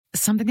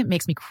something that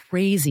makes me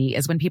crazy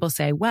is when people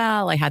say,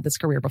 well, I had this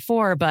career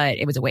before, but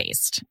it was a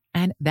waste.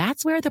 And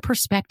that's where the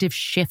perspective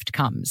shift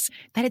comes,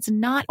 that it's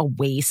not a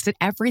waste, that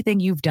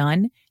everything you've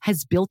done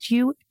has built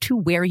you to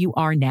where you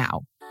are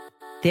now.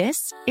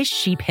 This is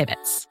She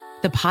Pivots,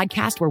 the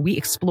podcast where we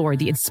explore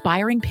the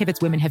inspiring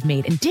pivots women have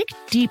made and dig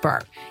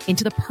deeper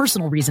into the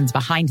personal reasons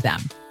behind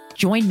them.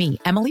 Join me,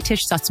 Emily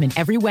Tish Sussman,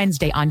 every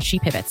Wednesday on She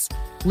Pivots.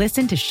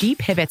 Listen to She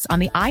Pivots on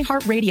the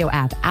iHeartRadio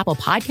app, Apple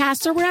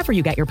Podcasts, or wherever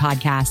you get your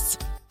podcasts.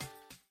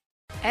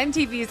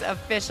 MTV's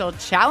official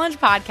Challenge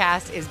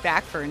podcast is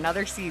back for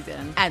another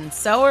season. And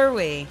so are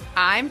we.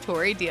 I'm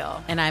Tori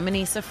Deal. And I'm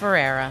Anissa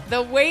Ferreira.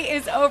 The wait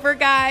is over,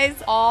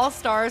 guys. All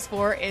Stars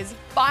 4 is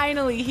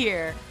finally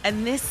here.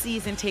 And this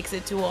season takes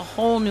it to a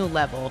whole new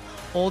level.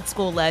 Old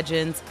school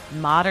legends,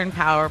 modern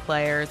power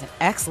players, and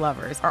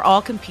ex-lovers are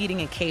all competing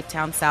in Cape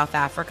Town, South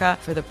Africa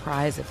for the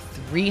prize of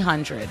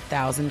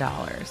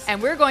 $300,000.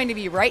 And we're going to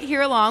be right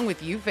here along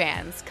with you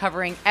fans,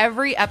 covering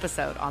every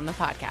episode on the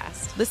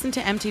podcast. Listen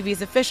to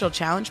MTV's official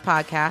Challenge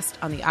podcast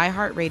on the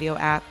iHeartRadio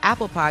app,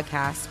 Apple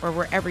Podcasts, or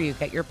wherever you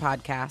get your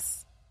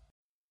podcasts.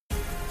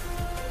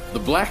 The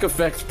Black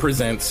Effect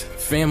presents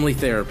Family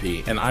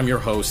Therapy, and I'm your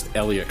host,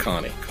 Elliot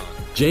Connie.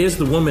 Jay is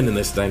the woman in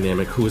this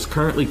dynamic who is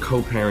currently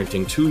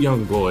co-parenting 2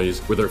 young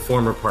boys with her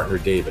former partner,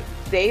 David.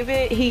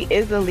 David, he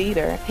is a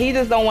leader. He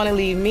just don't want to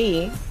leave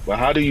me. But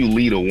how do you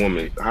lead a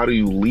woman? How do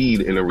you lead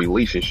in a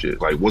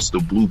relationship? Like, what's the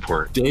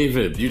blueprint?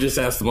 David, you just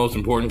asked the most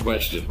important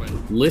question.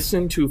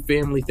 Listen to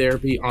Family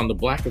Therapy on the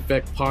Black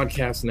Effect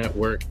Podcast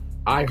Network,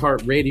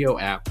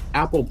 iHeartRadio app,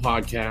 Apple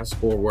Podcasts,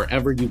 or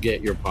wherever you get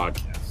your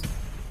podcasts.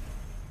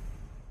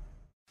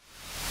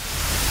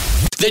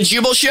 The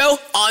Jubal Show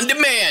on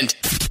demand.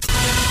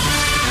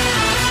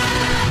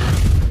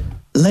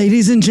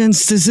 Ladies and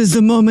gents, this is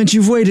the moment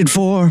you've waited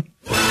for.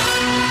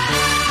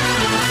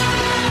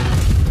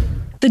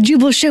 The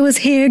Jubal Show is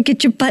here.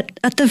 Get your butt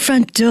at the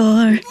front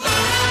door.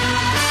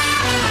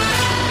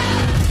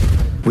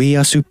 We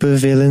are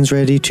supervillains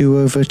ready to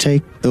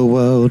overtake the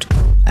world,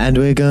 and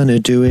we're gonna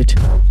do it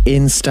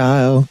in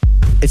style.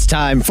 It's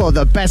time for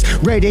the best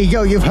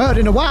radio you've heard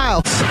in a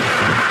while.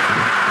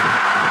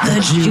 The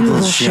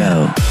Jubal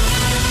Show.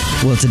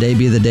 Will today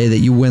be the day that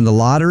you win the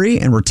lottery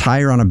and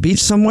retire on a beach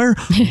somewhere?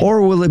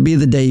 Or will it be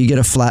the day you get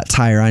a flat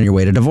tire on your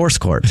way to divorce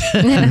court?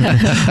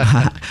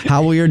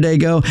 How will your day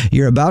go?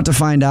 You're about to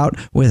find out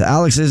with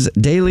Alex's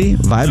Daily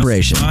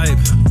Vibration. All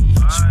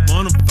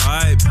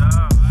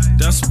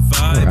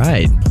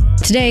right.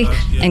 Today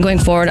and going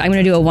forward, I'm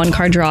going to do a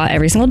 1-card draw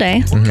every single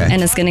day. Okay.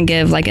 And it's going to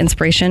give like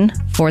inspiration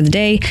for the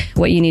day,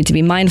 what you need to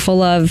be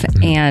mindful of,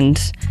 and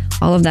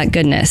all of that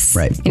goodness.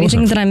 Right.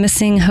 Anything that I'm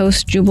missing,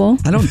 host Jubal?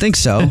 I don't think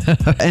so.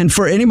 And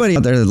for anybody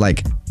out there that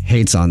like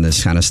hates on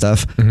this kind of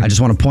stuff, I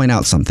just want to point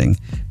out something.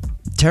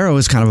 Tarot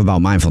is kind of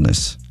about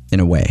mindfulness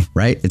in a way,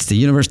 right? It's the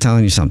universe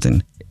telling you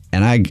something.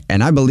 And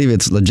I believe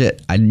it's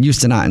legit. I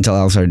used to not until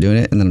I started doing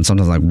it. And then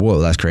sometimes like, whoa,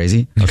 that's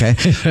crazy. Okay.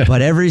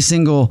 But every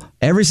single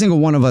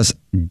one of us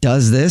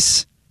does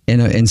this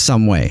in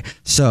some way.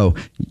 So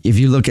if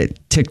you look at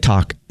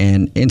TikTok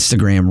and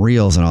Instagram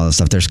Reels and all this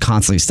stuff, there's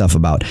constantly stuff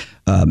about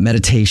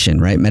meditation,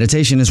 right?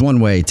 Meditation is one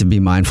way to be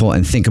mindful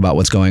and think about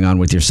what's going on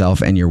with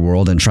yourself and your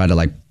world and try to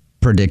like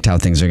predict how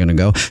things are going to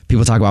go.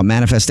 People talk about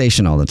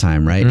manifestation all the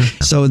time, right?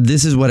 So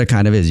this is what it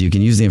kind of is. You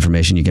can use the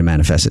information, you can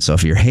manifest it. So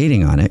if you're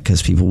hating on it,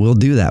 because people will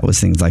do that with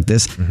things like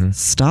this,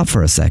 stop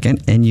for a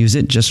second and use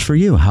it just for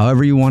you,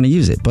 however you want to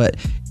use it. But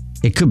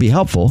it could be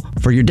helpful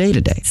for your day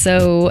to day.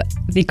 So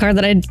the card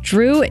that I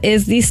drew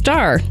is the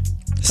Star.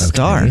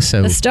 Star. Okay,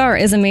 so The Star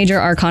is a major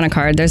arcana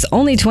card. There's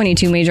only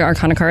 22 major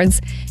arcana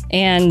cards,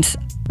 and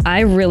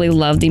I really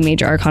love the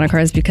major arcana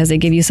cards because they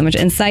give you so much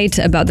insight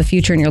about the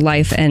future in your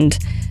life and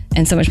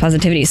so much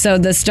positivity. So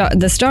the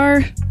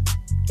Star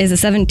is a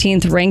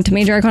 17th ranked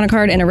major arcana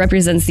card, and it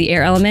represents the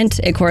air element.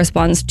 It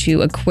corresponds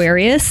to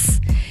Aquarius.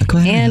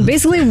 And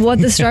basically what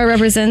the Star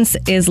represents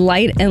is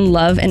light and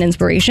love and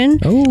inspiration.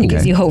 It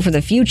gives you hope for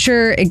the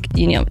future.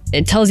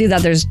 It tells you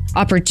that there's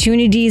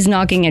opportunities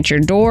knocking at your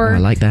door. I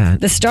like that.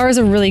 The Star is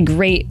a really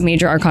great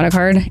major arcana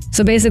card.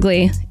 So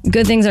basically,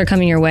 good things are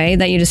coming your way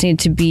that you just need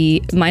to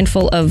be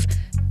mindful of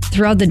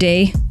throughout the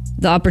day.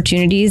 The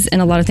opportunities and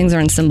a lot of things are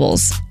in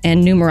symbols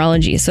and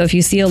numerology. So if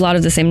you see a lot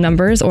of the same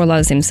numbers or a lot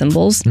of the same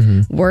symbols,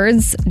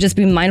 words, just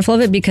be mindful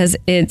of it because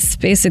it's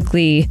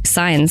basically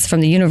signs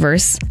from the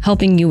universe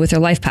helping you with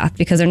your life path,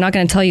 because they're not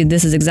going to tell you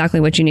this is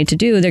exactly what you need to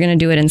do. They're going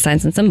to do it in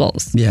signs and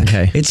symbols. Yeah.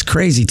 Okay. It's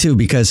crazy too,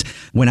 because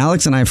when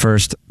Alex and I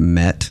first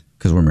met,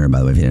 because we're married, by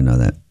the way, if you didn't know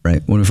that,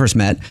 right? When we first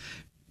met,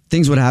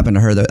 things would happen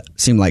to her that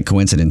seemed like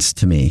coincidence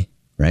to me.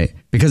 Right?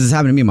 Because it's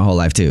happened to me my whole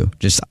life too.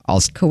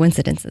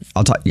 Coincidences.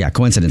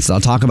 Coincidences.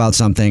 I'll talk about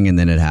something and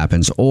then it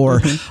happens.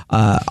 Or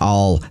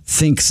I'll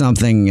think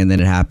something and then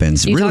it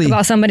happens. You talk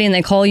about somebody and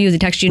they call you, they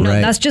text you. No,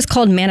 that's just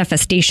called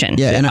manifestation.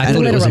 Yeah, and I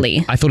thought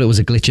it was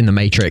a glitch in the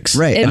Matrix.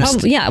 Right.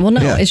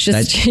 It's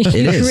just you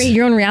create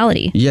your own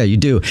reality. Yeah, you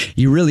do.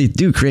 You really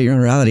do create your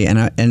own reality.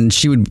 And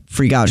she would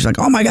freak out. She's like,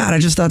 "Oh my God, I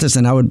just thought this,"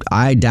 and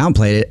I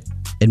downplayed it.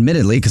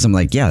 admittedly, because I'm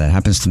like, yeah, that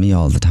happens to me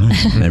all the time.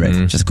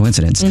 Right? Just a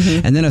coincidence.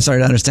 And then I started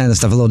to understand the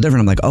stuff a little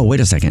different. I'm like, oh, wait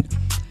a second.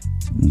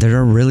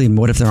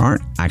 What if there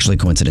aren't actually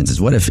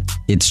coincidences? What if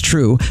it's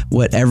true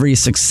what every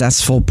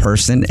successful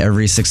person,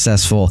 every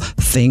successful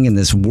thing in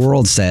this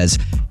world says,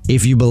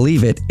 if you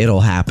believe it,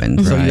 it'll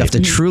happen. So you have to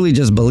truly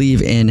just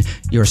believe in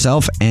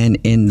yourself and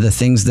in the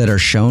things that are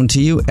shown to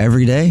you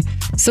every day.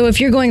 So if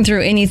you're going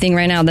through anything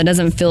right now that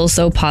doesn't feel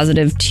so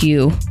positive to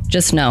you,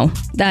 just know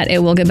that it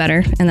will get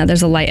better and that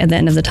there's a light at the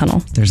end of the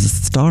tunnel. There's a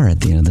star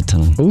at the end of the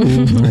tunnel.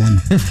 Ooh.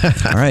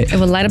 All right. It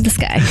will light up the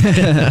sky.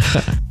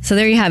 So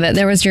there you have it.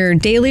 There was your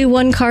daily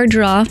 1-card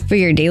draw for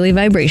your daily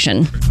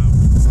vibration.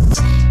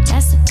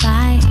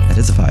 That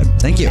is a vibe.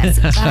 Thank you.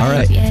 All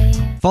right.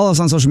 Follow us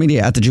on social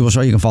media at The Jubal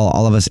Show. You can follow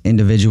all of us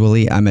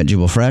individually. I'm at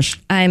Jubal Fresh.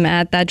 I'm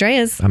at That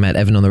Dreas. I'm at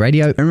Evan on the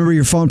radio. Remember,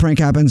 your phone prank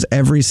happens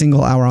every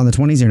single hour on the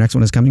 20s. Your next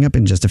one is coming up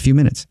in just a few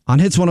minutes. On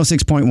Hits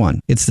 106.1,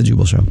 it's The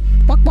Jubal Show.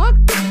 Walk, walk.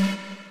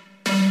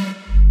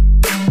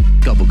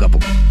 Gobble, gobble.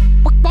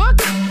 Walk,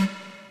 walk.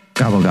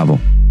 Gobble, gobble.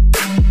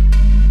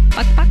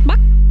 Buck, buck, buck.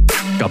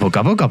 Gobble,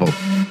 gobble, gobble.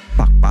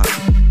 Bok, bok.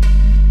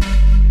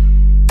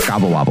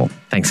 Gobble, wobble.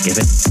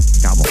 Thanksgiving.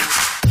 Gobble.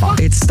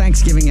 It's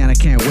Thanksgiving and I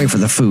can't wait for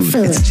the food.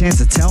 It's a chance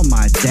to tell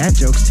my dad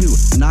jokes too.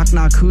 Knock,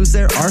 knock, who's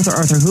there? Arthur,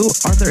 Arthur, who?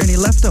 Arthur, any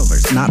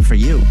leftovers? Not for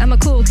you. I'm a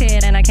cool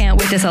kid and I can't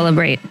wait to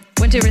celebrate.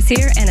 Winter is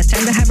here and it's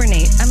time to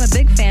hibernate. I'm a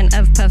big fan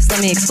of puffs,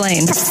 let me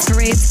explain.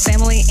 Parades,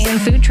 family,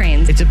 and food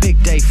trains. It's a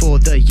big day for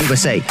the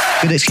USA.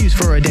 Good excuse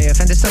for a day of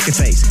and a sucker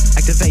face.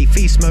 Activate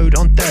feast mode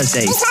on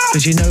Thursdays.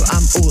 Cause you know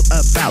I'm all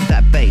about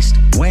that bass.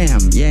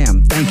 Wham,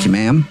 yam, thank you,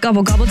 ma'am.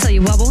 Gobble, gobble till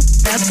you wobble,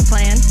 that's the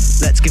plan.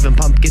 Let's give 'em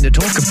pumpkin to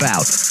talk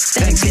about.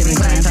 Thanksgiving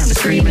plan, time to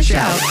scream and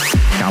shout.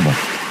 Gobble.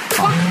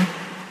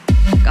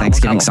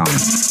 Thanksgiving song.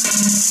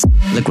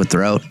 Liquid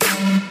throat.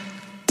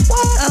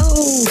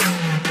 Oh.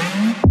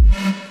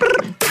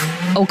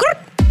 Oh, grr.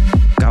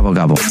 Gobble,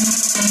 gobble.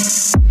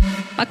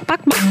 Buck,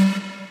 buck, buck.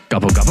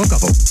 Gobble, gobble,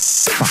 gobble.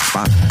 Bok,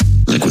 bok.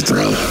 Liquid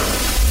throat.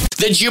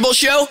 The Jubal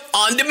Show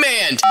on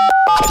demand.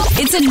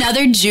 It's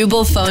another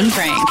Jubal phone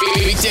prank.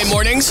 Weekday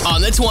mornings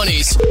on the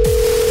 20s.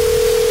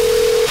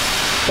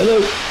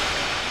 Hello.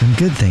 I'm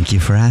good, thank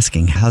you for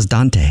asking. How's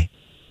Dante?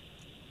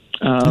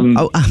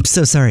 Oh, I'm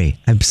so sorry.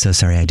 I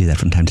do that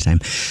from time to time.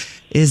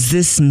 Is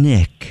this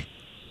Nick?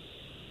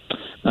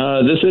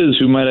 This is,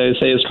 who might I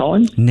say is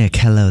calling? Nick,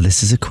 hello.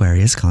 This is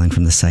Aquarius calling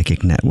from the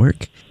Psychic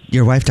Network.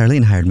 Your wife,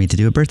 Darlene, hired me to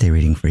do a birthday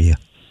reading for you.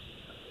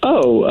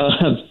 Oh,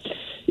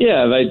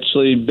 yeah, I've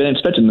actually been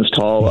expecting this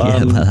call.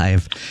 Well,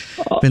 I've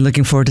been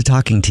looking forward to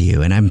talking to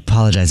you, and I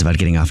apologize about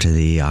getting off to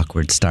the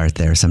awkward start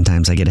there.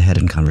 Sometimes I get ahead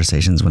in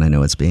conversations when I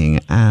know it's being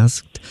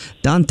asked.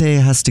 Dante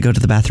has to go to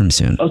the bathroom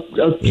soon.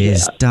 Okay.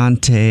 Is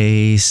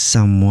Dante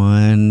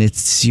someone?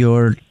 It's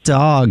your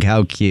dog.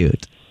 How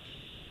cute.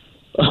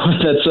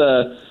 That's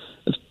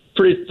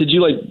pretty. Did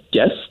you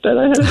guess that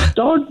I had a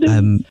dog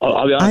name?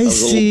 I'll be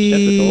honest,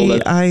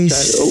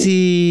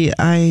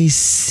 I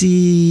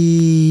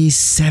see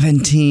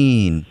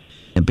 17.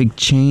 A big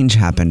change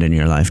happened in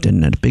your life,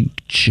 didn't it? A big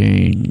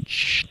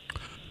change.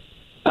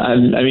 I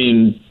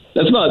mean,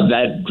 that's not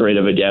that great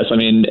of a guess. I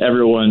mean,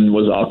 everyone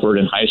was awkward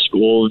in high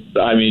school.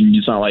 I mean,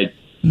 it's not like...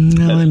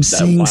 No, I'm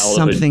seeing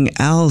something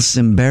else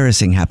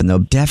embarrassing happen, though.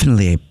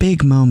 Definitely a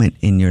big moment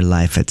in your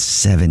life at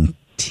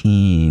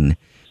 17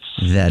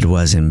 that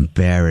was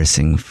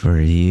embarrassing for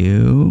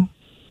you.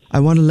 I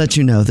want to let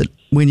you know that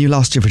when you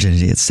lost your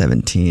virginity at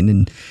 17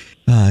 and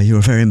you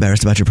were very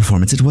embarrassed about your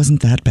performance, it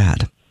wasn't that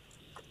bad.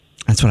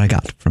 That's what I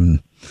got from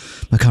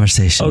my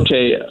conversation.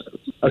 Okay.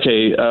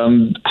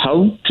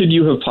 How could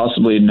you have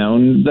possibly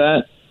known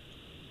that?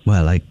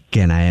 Well,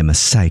 again, I am a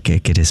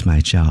psychic. It is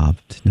my job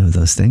to know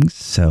those things,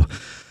 so...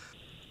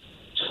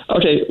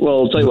 Okay,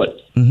 well, I'll tell you what.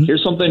 Mm-hmm.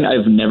 Here's something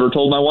I've never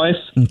told my wife.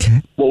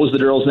 Okay. What was the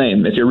girl's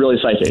name? If you're really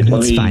psychic,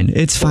 It's fine.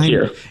 It's fine.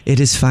 Hear.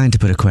 It is fine to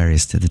put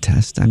Aquarius to the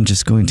test. I'm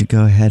just going to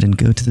go ahead and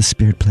go to the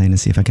spirit plane and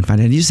see if I can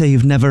find it. You say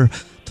you've never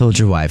told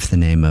your wife the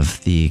name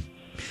of the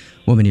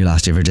woman you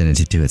lost your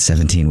virginity to at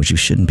 17, which you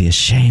shouldn't be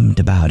ashamed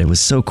about. It was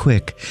so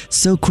quick,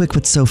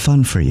 but so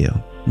fun for you,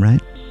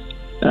 right?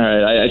 All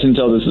right, I can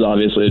tell this is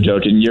obviously a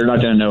joke, and you're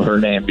not going to know her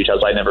name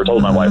because I never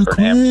told my wife her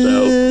name.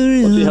 So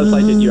let's see how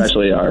psychic you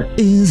actually are.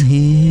 Is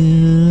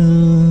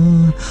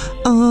here.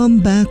 I'm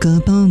back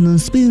up on the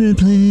spirit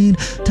plane,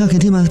 talking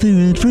to my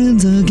spirit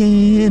friends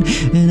again.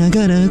 And I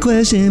got a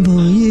question for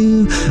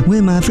you.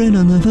 When my friend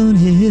on the phone,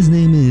 his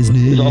name is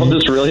Nick. Is all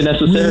this really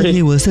necessary? When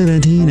he was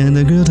 17 and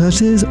the girl touched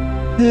his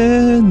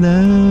head.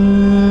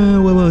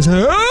 Now, what was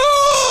her?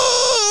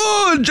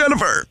 Oh,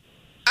 Jennifer.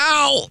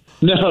 Ow.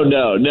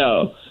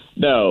 No.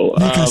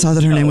 Nick, I saw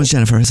that her name was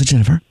Jennifer. Is it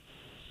Jennifer?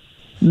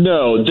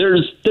 No,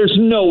 there's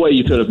no way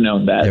you could have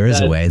known that. There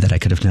is a way that I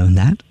could have known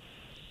that,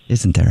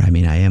 isn't there? I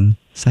mean, I am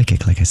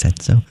psychic, like I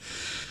said. So,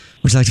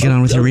 would you like to get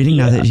on with your reading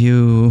now that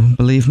you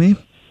believe me?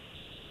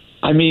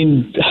 I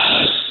mean,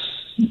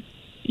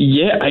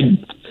 yeah,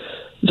 I'm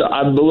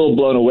a little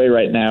blown away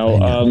right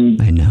now.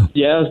 I know.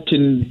 Yeah,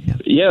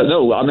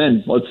 no, I'm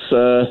in.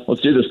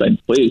 Let's do this thing,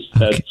 please.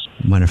 Okay,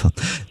 wonderful.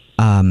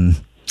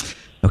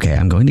 Okay,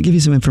 I'm going to give you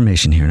some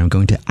information here, and I'm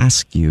going to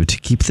ask you to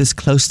keep this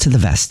close to the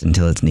vest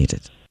until it's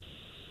needed.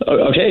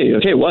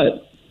 Okay,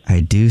 what? I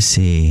do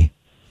see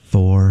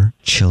 4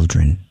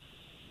 children.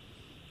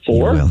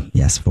 4? Well,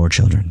 yes, 4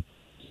 children.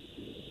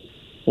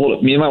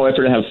 Well, me and my wife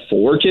are going to have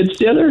 4 kids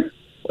together?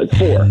 Like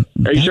 4.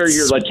 Are you sure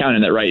you're like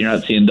counting that right? You're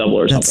not seeing double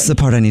or something? That's the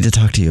part I need to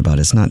talk to you about.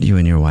 It's not you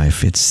and your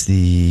wife. It's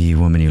the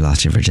woman you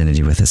lost your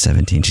virginity with at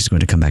 17. She's going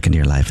to come back into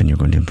your life, and you're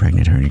going to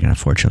impregnate her, and you're going to have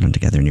 4 children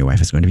together, and your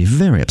wife is going to be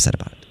very upset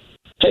about it.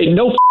 Hey,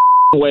 no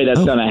way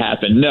that's going to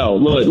happen. No,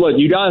 look,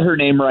 you got her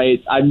name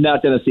right. I'm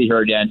not going to see her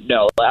again.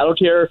 No, I don't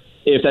care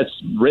if that's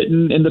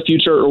written in the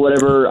future or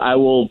whatever. I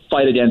will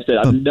fight against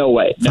it. No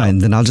way. No. Fine,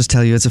 then I'll just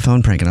tell you it's a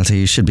phone prank, and I'll tell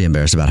you should be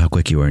embarrassed about how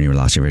quick you were when you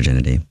lost your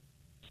virginity.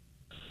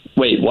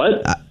 Wait,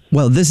 what?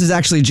 Well, this is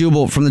actually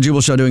Jubal from the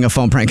Jubal Show doing a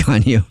phone prank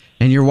on you,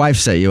 and your wife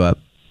set you up.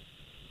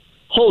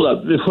 Hold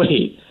up,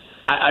 wait.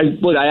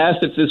 I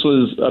asked if this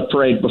was a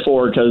prank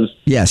before because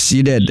yes,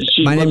 you did.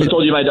 She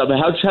told you my job.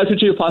 How could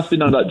you have possibly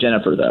known about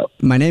Jennifer though?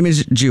 My name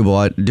is Jubal.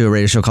 I do a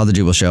radio show called The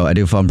Jubal Show. I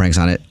do phone pranks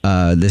on it.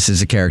 This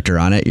is a character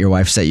on it. Your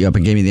wife set you up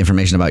and gave me the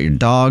information about your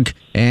dog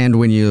and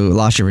when you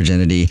lost your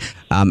virginity.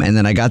 And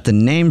then I got the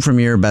name from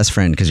your best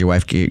friend because your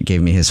wife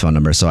gave me his phone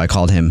number. So I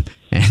called him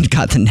and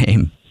got the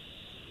name.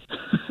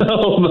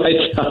 Oh my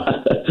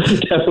God,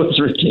 that was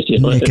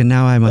ridiculous. Nick, and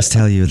now I must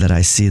tell you that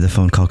I see the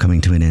phone call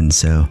coming to an end.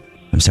 So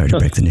I'm sorry to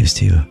break the news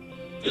to you.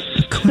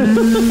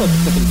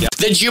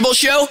 The Jubal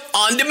Show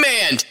on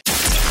demand.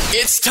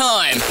 It's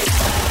time.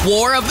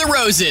 War of the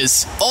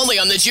Roses. Only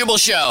on The Jubal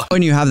Show.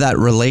 When you have that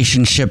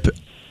relationship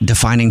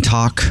defining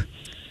talk.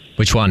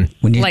 Which one?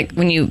 When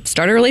you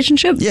start a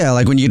relationship? Yeah,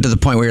 like when you get to the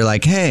point where you're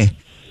like, hey,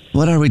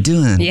 what are we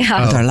doing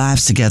with our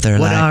lives together?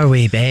 What are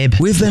we, babe?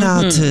 We've been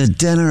out to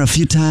dinner a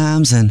few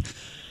times, and,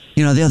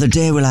 you know, the other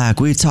day we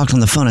talked on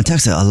the phone and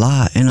texted a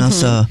lot, you know,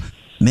 so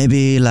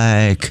maybe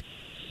like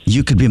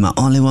you could be my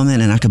only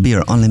woman and I could be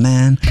your only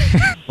man.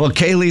 Well,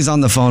 Kaylee's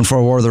on the phone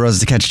for War of the Roses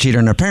to catch a cheater,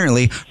 and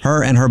apparently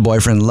her and her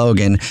boyfriend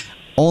Logan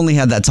only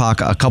had that talk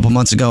a couple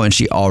months ago, and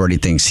she already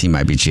thinks he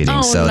might be cheating.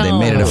 They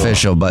made it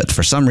official, but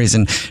for some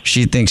reason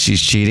she thinks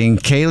she's cheating.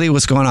 Kaylee,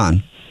 what's going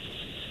on?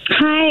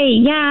 Hi,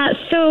 yeah,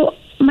 so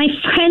my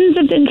friends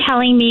have been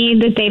telling me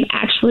that they've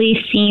actually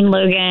seen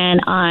Logan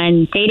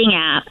on dating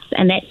apps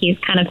and that he's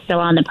kind of still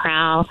on the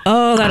prowl.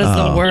 Oh, that is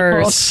the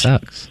worst.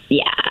 Sucks.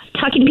 Yeah,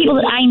 talking to people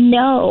that I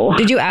know.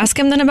 Did you ask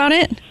him then about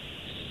it?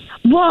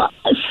 Well,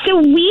 so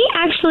we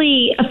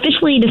actually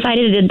officially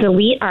decided to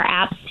delete our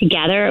apps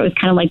together. It was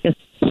kind of like this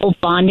whole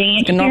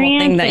bonding experience. A normal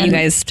thing that you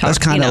guys talk. That's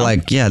kind of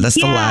like, that's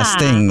the last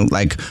thing.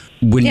 Like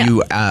when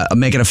you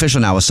make it official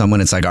now with someone,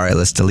 it's like, all right,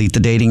 let's delete the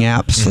dating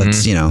apps.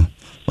 Let's,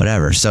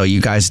 whatever. So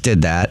you guys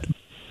did that.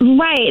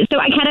 Right. So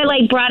I kind of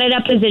like brought it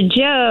up as a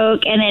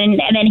joke, and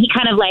then he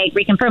kind of like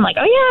reconfirmed, like,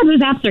 oh yeah, those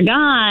apps are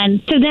gone.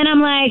 So then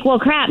I'm like, well,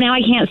 crap. Now I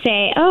can't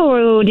say,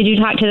 oh, did you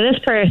talk to this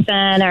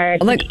person or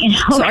like?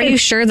 So are you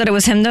sure that it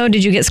was him though?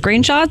 Did you get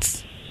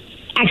screenshots?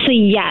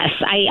 Actually, yes,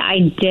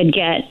 I did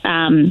get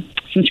some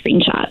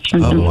screenshots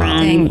from some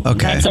friends.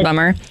 Okay, that's a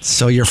bummer.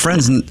 So your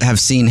friends have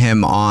seen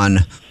him on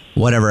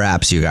whatever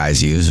apps you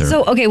guys use.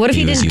 So, okay, what if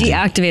he didn't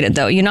deactivate it,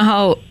 though? You know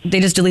how they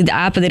just delete the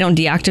app, but they don't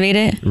deactivate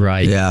it?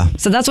 Right. Yeah.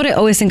 So that's what I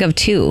always think of,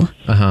 too.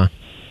 Uh-huh.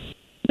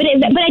 But I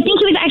think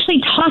he was actually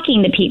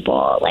talking to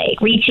people, like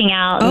reaching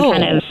out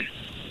and kind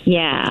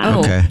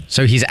of, Okay.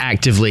 So he's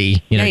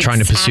actively, trying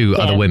to pursue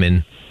other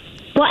women.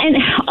 Well, and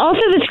also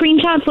the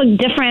screenshots look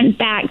different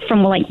back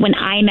from like when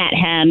I met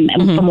him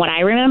and from what I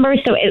remember.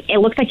 So it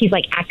looks like he's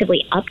like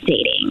actively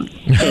updating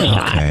his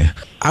Okay.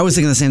 I was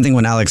thinking the same thing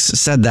when Alex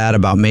said that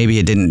about maybe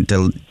it didn't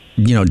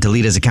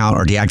delete his account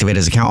or deactivate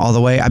his account all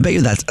the way. I bet you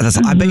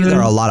I bet you there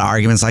are a lot of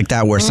arguments like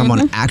that where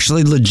someone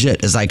actually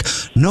legit is like,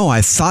 no,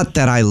 I thought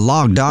that I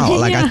logged out.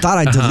 Like I thought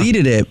I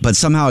deleted it, but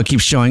somehow it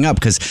keeps showing up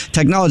because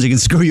technology can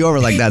screw you over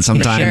like that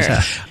sometimes. Sure.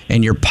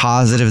 And you're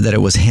positive that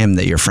it was him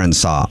that your friend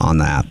saw on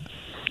the app.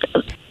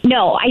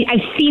 No,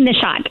 I've seen the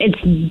shot.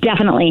 It's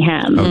definitely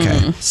him.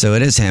 Okay, so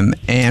it is him.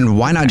 And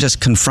why not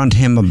just confront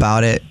him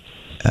about it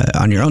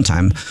on your own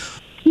time?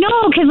 No,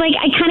 because like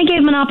I kind of gave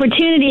him an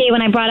opportunity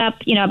when I brought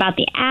up, about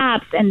the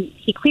apps, and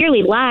he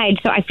clearly lied.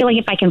 So I feel like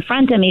if I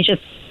confront him, he's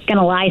just going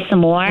to lie some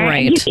more.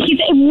 Right. He's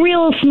a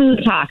real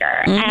smooth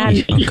talker, and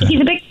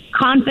he's a bit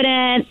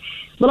confident,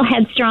 a little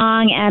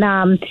headstrong, and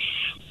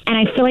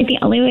I feel like the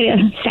only way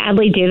to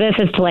sadly do this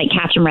is to like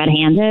catch him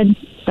red-handed.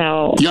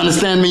 So you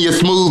understand me, you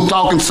smooth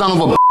talking son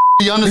of a.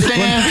 You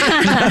understand?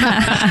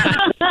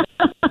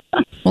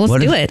 Well,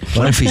 let's do it.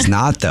 What if he's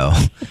not, though?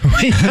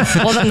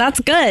 Well, then that's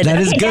good. That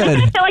is good.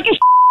 I feel like a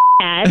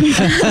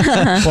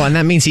head. Well, and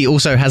that means he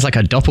also has like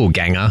a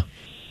doppelganger.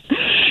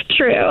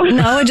 True.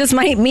 No, it just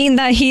might mean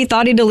that he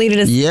thought he deleted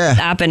his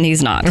app and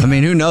he's not. I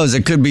mean, who knows?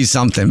 It could be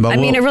something. But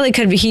it really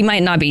could be. He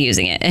might not be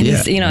using it, and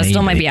he's, it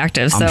still might be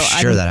active. So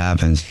I'm sure that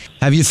happens.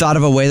 Have you thought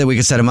of a way that we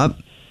could set him up?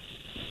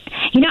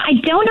 I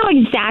don't know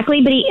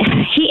exactly, but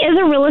he is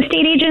a real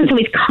estate agent, so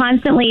he's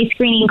constantly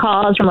screening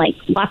calls from like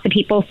lots of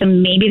people. So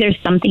maybe there's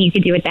something you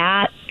could do with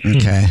that.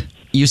 Okay.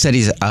 you said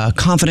he's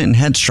confident and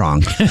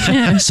headstrong.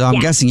 So I'm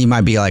guessing he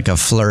might be like a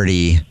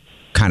flirty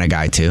kind of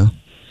guy too.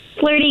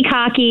 Flirty,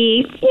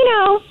 cocky,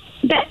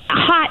 that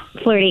hot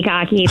flirty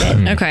cocky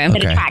that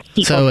attracts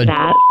people to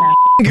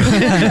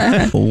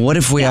that. What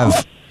if we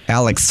have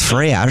Alex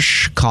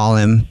Freyash call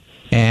him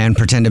and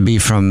pretend to be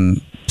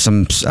from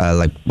some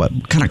what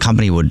kind of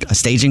company would a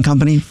staging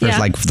company for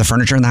like the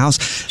furniture in the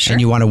house, and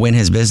you want to win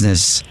his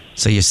business,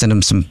 so you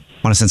want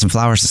to send some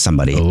flowers to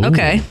somebody. Ooh.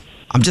 Okay.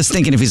 I'm just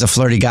thinking if he's a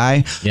flirty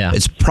guy,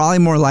 it's probably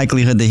more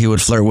likelihood that he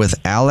would flirt with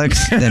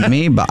Alex than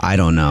me, but I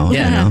don't know.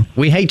 Yeah, you know?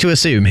 We hate to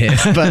assume here,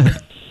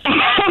 but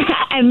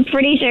I'm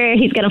pretty sure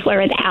he's going to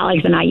flirt with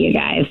Alex and not you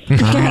guys.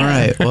 All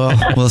right. Well,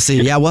 we'll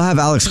see. Yeah, we'll have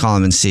Alex call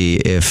him and see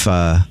if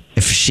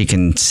she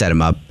can set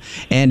him up,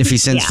 and if he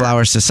sends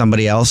flowers to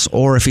somebody else,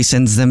 or if he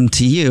sends them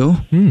to you.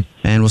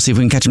 And we'll see if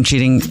we can catch him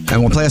cheating.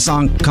 And we'll play a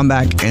song, come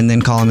back, and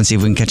then call him and see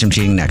if we can catch him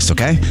cheating next.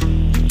 Okay?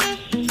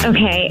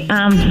 Okay.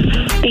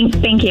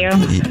 Thank you.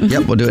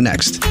 Yep, we'll do it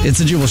next. It's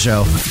the Jubal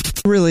Show.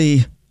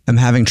 Really, I'm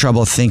having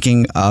trouble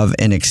thinking of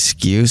an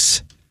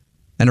excuse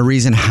and a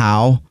reason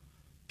how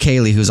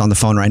Kaylee, who's on the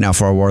phone right now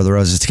for our War of the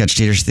Roses to catch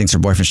cheaters, she thinks her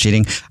boyfriend's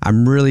cheating.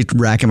 I'm really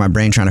racking my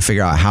brain trying to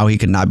figure out how he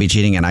could not be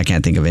cheating, and I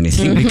can't think of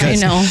anything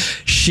because I know.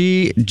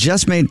 She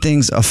just made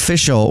things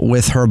official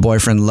with her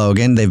boyfriend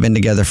Logan. They've been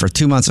together for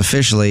 2 months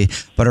officially,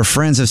 but her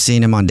friends have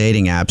seen him on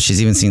dating apps.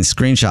 She's even seen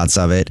screenshots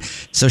of it.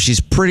 So she's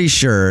pretty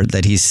sure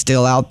that he's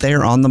still out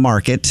there on the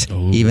market,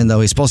 even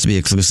though he's supposed to be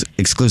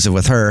exclusive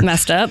with her.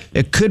 Messed up.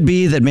 It could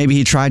be that maybe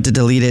he tried to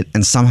delete it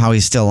and somehow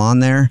he's still on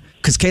there.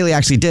 Because Kaylee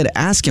actually did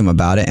ask him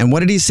about it. And what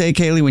did he say,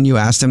 Kaylee, when you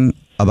asked him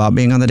about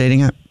being on the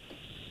dating app?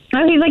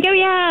 Oh, he's like, oh,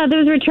 yeah,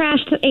 those were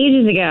trashed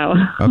ages ago.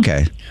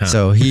 Okay.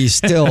 So he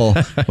still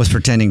was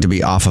pretending to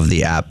be off of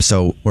the app.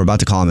 So we're about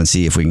to call him and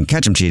see if we can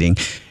catch him cheating.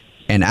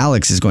 And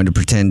Alex is going to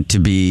pretend to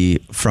be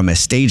from a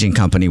staging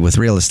company with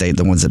real estate,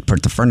 the ones that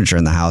put the furniture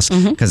in the house,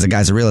 because the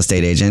guy's a real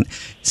estate agent.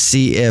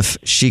 See if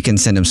she can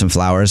send him some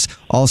flowers.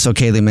 Also,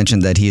 Kaylee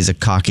mentioned that he's a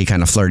cocky,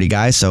 kind of flirty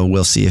guy, so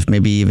we'll see if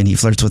maybe even he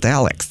flirts with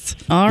Alex.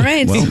 All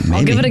right. Well,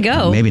 I'll give it a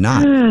go. Maybe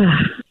not. All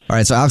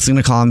right, so Alex is going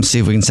to call him, see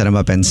if we can set him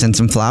up and send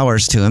some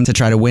flowers to him to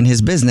try to win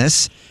his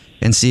business,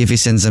 and see if he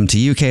sends them to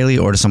you, Kaylee,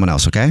 or to someone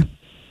else, okay?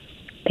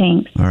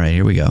 Thanks. All right,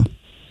 here we go.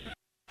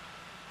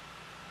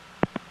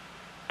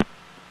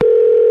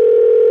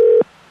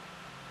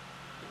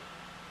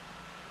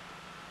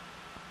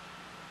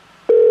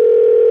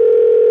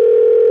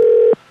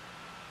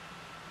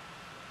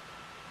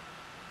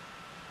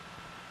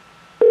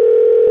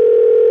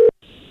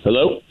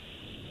 Hello?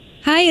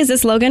 Hi, is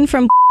this Logan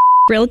from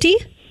Realty?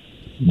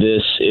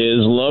 This is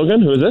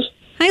Logan. Who is this?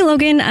 Hi,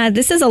 Logan.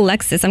 This is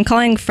Alexis. I'm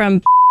calling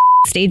from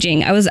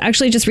Staging. I was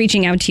actually just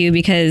reaching out to you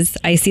because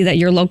I see that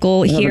you're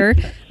local here,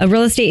 a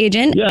real estate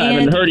agent. Yeah, I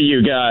haven't heard of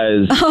you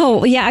guys.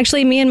 Oh, yeah.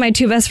 Actually, me and my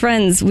two best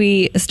friends,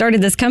 we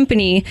started this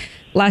company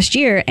last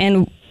year,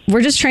 and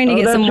we're just trying to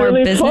get some more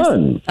really business.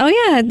 Fun. Oh,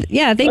 yeah.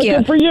 Yeah, thank you.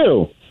 Good for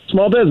you.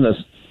 Small business.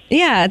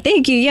 Yeah,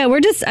 thank you. Yeah,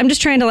 I'm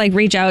just trying to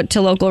reach out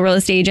to local real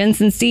estate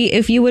agents and see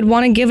if you would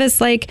want to give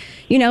us a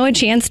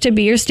chance to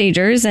be your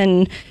stagers.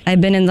 And I've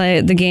been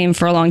in the game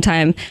for a long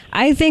time.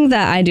 I think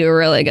that I do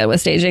really good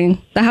with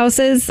staging the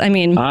houses. I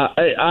mean,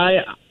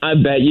 I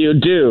bet you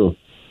do.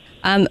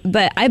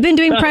 But I've been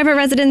doing private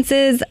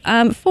residences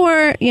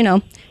for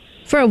a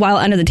while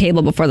under the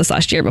table before this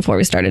last year, before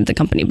we started the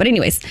company. But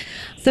anyways,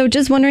 so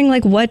just wondering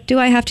what do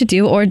I have to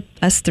do, or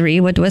us three,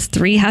 what do us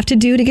three have to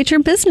do to get your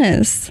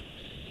business?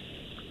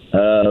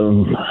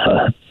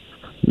 Not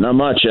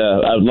much.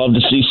 I'd love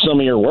to see some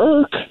of your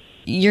work.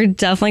 You're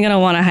definitely going to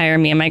want to hire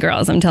me and my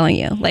girls. I'm telling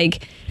you,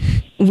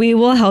 we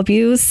will help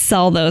you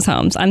sell those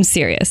homes. I'm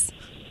serious.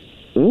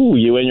 Ooh,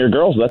 you and your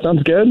girls. That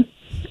sounds good.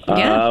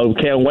 Yeah.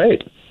 Can't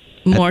wait.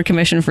 More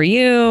commission for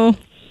you.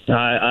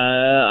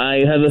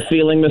 I have a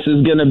feeling this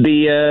is going to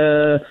be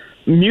a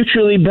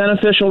mutually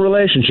beneficial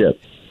relationship.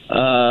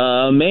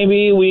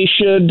 Maybe we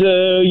should,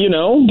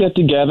 get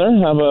together,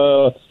 have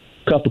a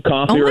cup of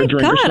coffee or a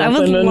drink or something, I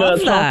would love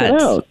and that. talk it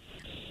out.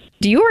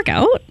 Do you work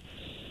out?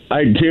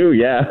 I do,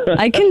 yeah.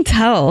 I can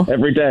tell.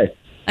 Every day.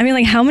 I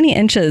mean, how many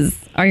inches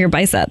are your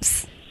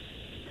biceps?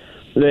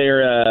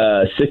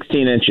 They're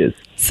 16 inches.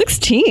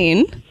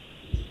 16?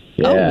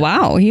 Yeah. Oh,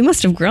 wow. You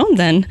must have grown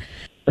then.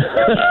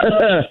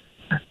 I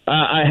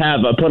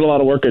have. I put a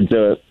lot of work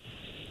into it.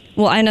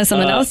 Well, I know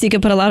someone else you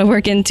could put a lot of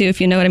work into, if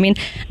you know what I mean.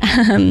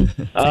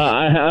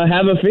 I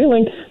have a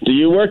feeling. Do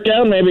you work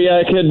out? Maybe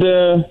I could.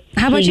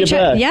 How about you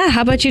check? Yeah,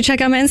 how about you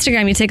check out my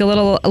Instagram? You take a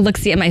little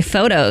look-see at my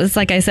photos.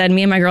 Like I said,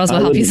 me and my girls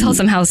will help you sell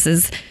some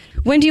houses.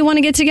 When do you want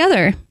to get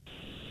together?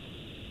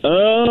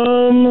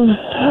 I'm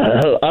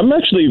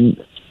actually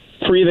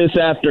free this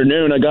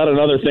afternoon. I got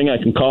another thing I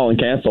can call and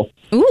cancel.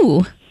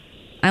 Ooh,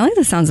 I like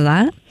the sounds of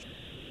that.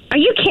 Are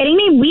you kidding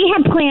me? We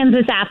had plans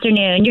this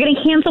afternoon. You're going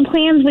to cancel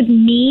plans with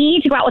me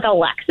to go out with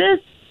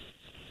Alexis?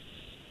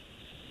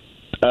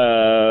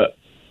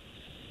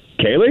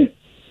 Kaylee?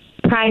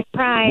 Pride.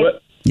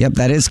 Yep,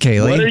 that is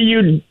Kaylee. What are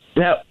you...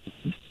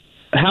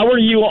 How are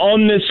you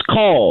on this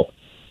call?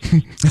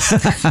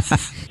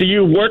 Do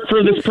you work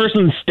for this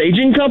person's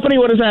staging company?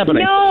 What is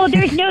happening? No,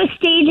 there's no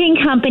staging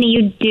company,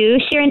 you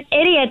douche. You're an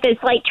idiot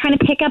that's like trying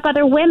to pick up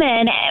other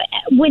women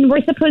when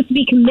we're supposed to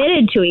be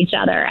committed to each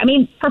other. I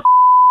mean, for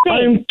sake,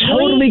 I'm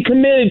totally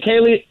committed,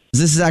 Kaylee.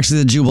 This is actually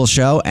the Jubal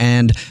Show,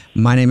 and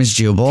my name is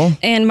Jubal.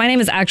 And my name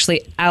is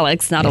actually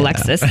Alex, not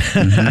Alexis.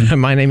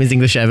 My name is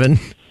English Evan.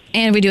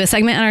 And we do a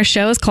segment on our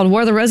shows called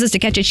War of the Roses to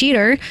Catch a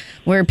Cheater,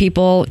 where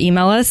people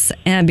email us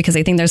and because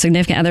they think their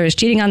significant other is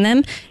cheating on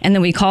them. And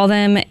then we call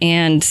them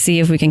and see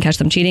if we can catch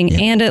them cheating.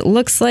 Yeah. And it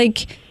looks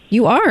like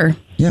you are.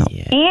 Yeah.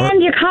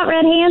 And you're caught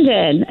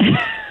red-handed.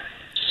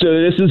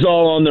 So this is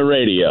all on the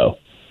radio.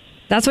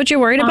 That's what you're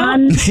worried about?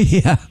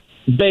 Yeah.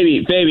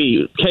 Baby,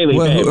 Kaylee.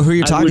 Well, babe, who are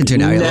you talking to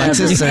now,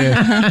 Alexis?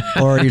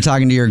 Or you're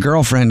talking to your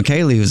girlfriend,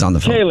 Kaylee, who's on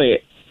the phone?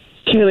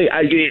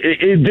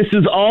 Kaylee, this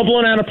is all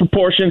blown out of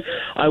proportion.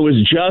 I was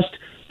just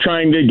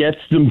trying to get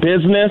some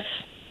business.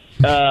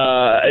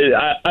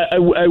 I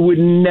would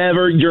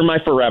never. You're my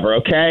forever,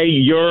 okay?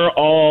 You're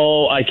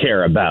all I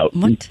care about.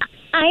 What?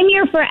 I'm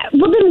your forever.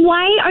 Well, then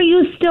why are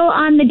you still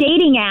on the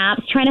dating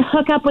apps trying to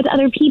hook up with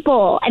other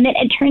people? And then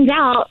it turns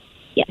out,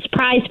 yeah,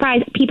 surprise,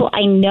 people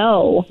I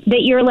know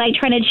that you're like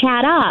trying to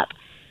chat up.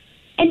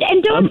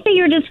 And don't say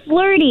you're just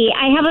flirty.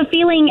 I have a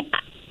feeling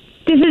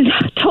this is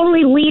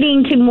totally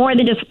leading to more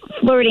than just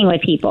flirting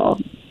with people.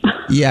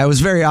 Yeah, it was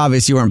very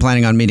obvious you weren't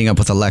planning on meeting up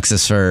with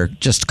Alexis for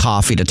just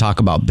coffee to talk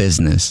about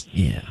business.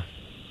 Yeah.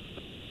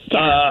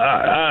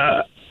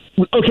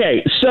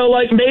 Okay, so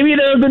like maybe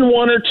there have been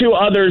one or two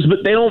others,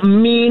 but they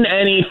don't mean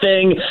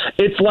anything.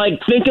 It's like,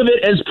 think of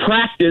it as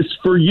practice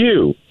for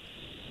you.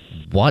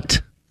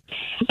 What?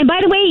 And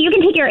by the way, you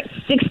can take your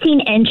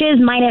 16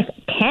 inches minus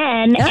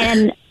 10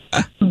 and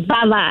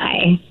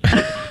bye-bye.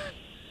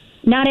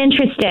 Not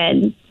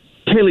interested.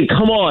 Kaylee,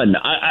 come on.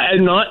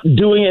 I'm not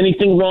doing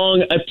anything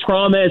wrong. I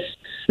promise.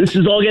 This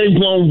is all getting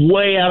blown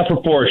way out of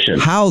proportion.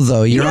 How,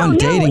 though? You're on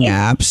dating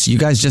apps. You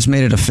guys just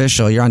made it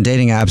official. You're on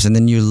dating apps, and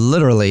then you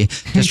literally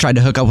just tried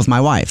to hook up with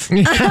my wife.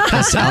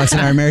 Alex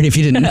and I are married, if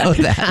you didn't know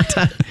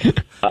that.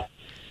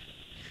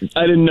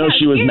 I didn't know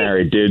she was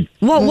married, dude.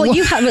 Well,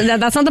 you have.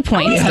 That's not the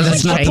point. Yeah,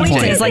 that's not the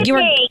point. Is like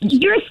you're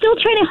still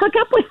trying to hook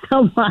up with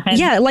someone.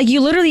 Yeah, like you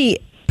literally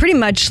pretty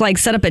much like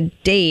set up a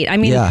date. I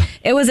mean,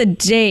 it was a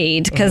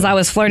date because I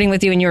was flirting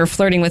with you and you were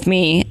flirting with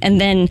me, and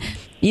then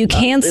you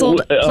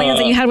canceled plans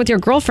that you had with your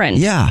girlfriend.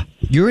 Yeah,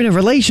 you're in a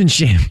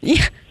relationship.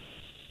 Yeah.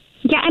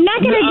 Yeah, I'm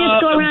not going to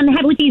just go around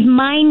with these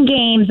mind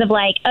games of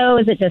like, oh,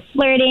 is it just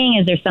flirting?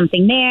 Is there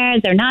something there?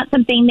 Is there not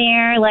something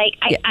there? Like,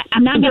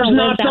 I'm not going to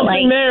live that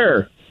like.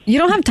 There. You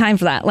don't have time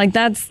for that. Like,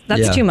 that's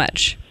too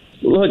much.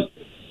 Look,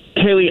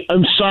 Kaylee,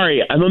 I'm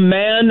sorry. I'm a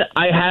man.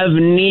 I have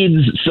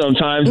needs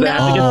sometimes that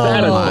have to get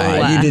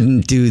satisfied. You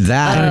didn't do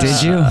that,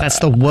 did you? That's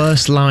the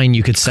worst line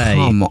you could say.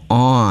 Come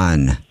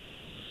on.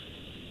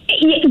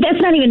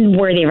 That's not even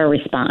worthy of a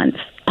response.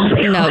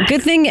 No,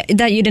 good thing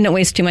that you didn't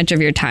waste too much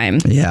of your time.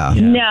 Yeah.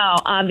 No,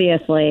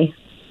 obviously.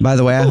 By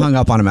the way, I hung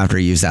up on him after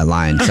he used that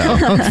line, so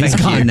he's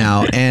gone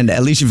now. And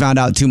at least you found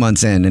out 2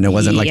 months in, and it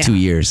wasn't like 2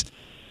 years.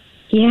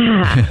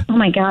 Yeah. Oh,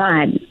 my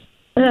God.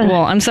 Ugh.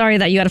 Well, I'm sorry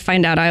that you had to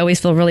find out. I always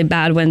feel really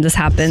bad when this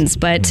happens,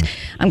 but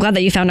I'm glad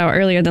that you found out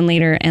earlier than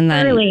later. And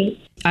then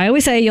I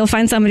always say you'll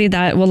find somebody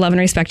that will love and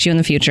respect you in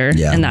the future,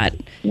 and that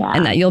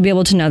you'll be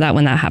able to know that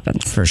when that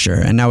happens. For sure.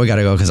 And now we got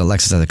to go because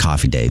Alexis has a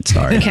coffee date.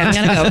 Sorry. Okay, I'm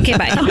gonna go. Okay,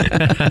 bye.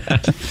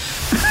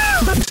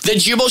 The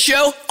Jubal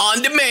Show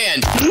on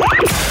demand.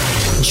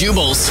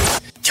 Jubal's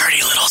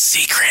dirty little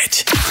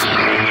secret.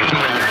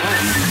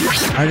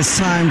 All right, it's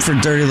time for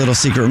Dirty Little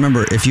Secret.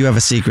 Remember, if you have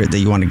a secret that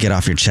you want to get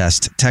off your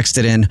chest, text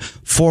it in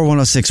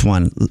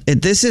 41061.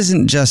 This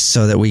isn't just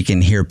so that we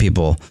can hear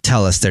people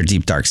tell us their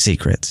deep, dark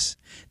secrets.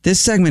 This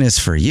segment is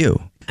for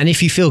you. And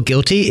if you feel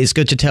guilty, it's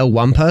good to tell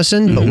one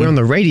person, but we're on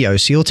the radio,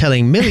 so you're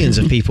telling millions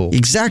of people.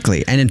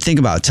 Exactly. And then think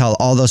about it. Tell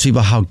all those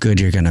people how good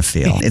you're going to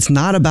feel. It's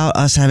not about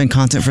us having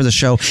content for the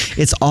show.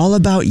 It's all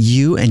about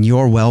you and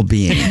your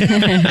well-being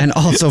and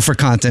also for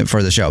content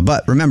for the show.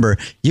 But remember,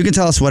 you can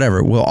tell us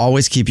whatever. We'll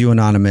always keep you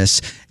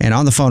anonymous. And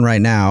on the phone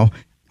right now,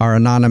 our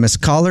anonymous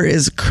caller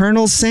is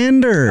Colonel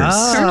Sanders.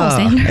 Oh. Colonel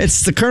Sanders.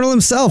 It's the Colonel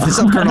himself. What's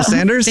up, Colonel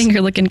Sanders? Finger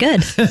looking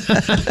good.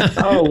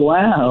 Oh,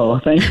 wow.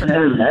 Thanks for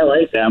having me. I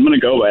like that. I'm going to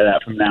go by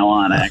that from now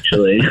on,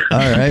 actually.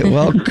 All right.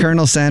 Well,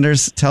 Colonel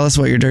Sanders, tell us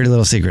what your dirty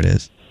little secret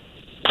is.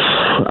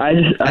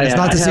 It's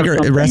not the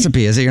secret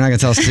recipe, is it? You're not going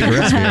to tell us the secret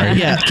recipe, are you?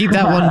 Yeah, keep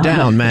that one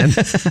down, man.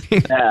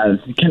 Yeah,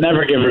 you can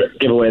never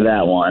give away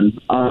that one.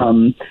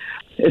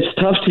 It's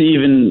tough to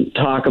even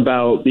talk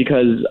about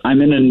because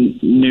I'm in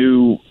a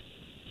new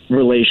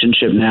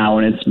relationship now,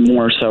 and it's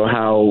more so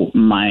how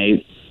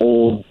my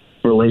old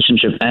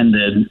relationship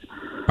ended.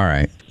 All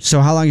right. So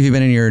how long have you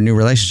been in your new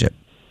relationship?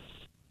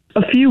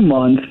 A few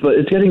months, but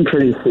it's getting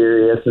pretty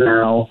serious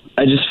now.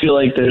 I just feel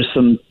like there's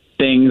some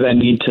things I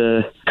need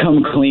to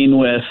come clean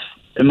with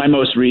in my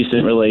most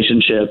recent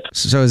relationship.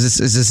 So is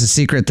this a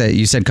secret that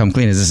you said come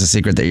clean? Is this a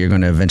secret that you're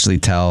going to eventually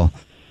tell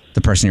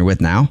the person you're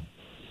with now?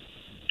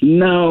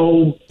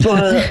 No,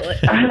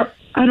 but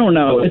I I don't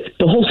know. It's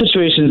the whole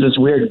situation is this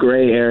weird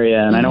gray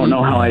area, and I don't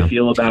know how I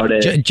feel about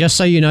it. Just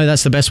so you know,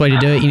 that's the best way to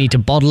do it. You need to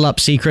bottle up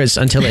secrets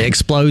until it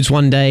explodes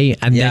one day,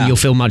 and then you'll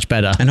feel much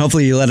better. And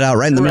hopefully you let it out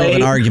right in the middle of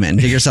an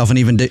argument. Dig yourself an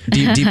even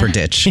deeper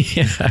ditch.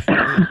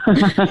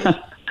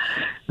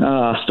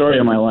 Story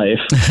of my life.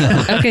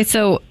 Okay,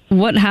 so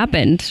what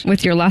happened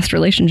with your last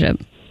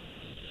relationship?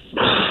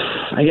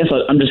 I guess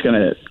I'm just going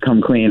to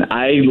come clean.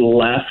 I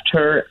left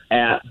her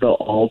at the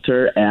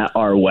altar at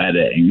our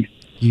wedding.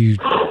 So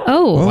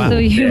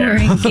you were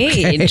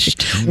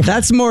engaged. Okay.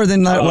 That's more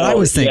than what I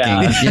was thinking.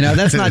 Yeah.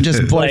 That's not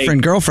just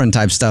boyfriend, girlfriend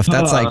type stuff.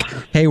 That's like,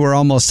 hey, we're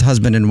almost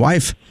husband and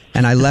wife,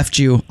 and I left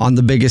you on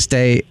the biggest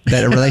day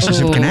that a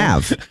relationship can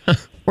have.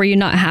 Were you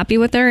not happy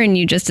with her and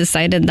you just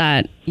decided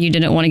that you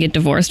didn't want to get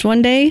divorced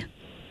one day?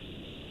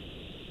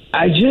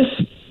 I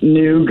just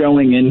knew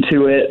going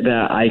into it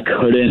that I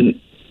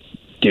couldn't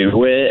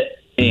do it,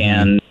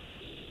 and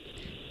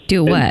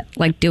do what?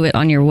 Like do it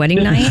on your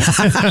wedding night?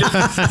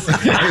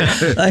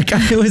 Like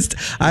it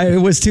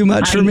was too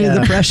much for me.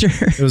 The pressure.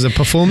 It was a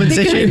performance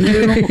issue.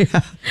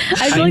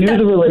 I knew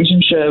the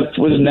relationship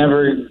was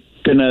never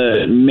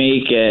gonna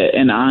make it,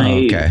 and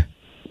I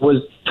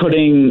was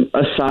putting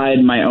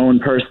aside my own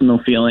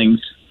personal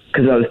feelings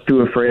because I was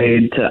too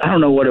afraid to. I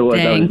don't know what it was.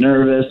 I was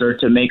nervous, or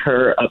to make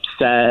her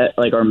upset,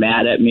 or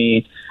mad at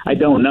me. I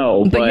don't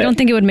know. But you don't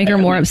think it would make her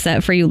more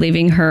upset for you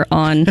leaving her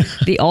on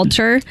the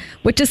altar,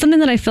 which is something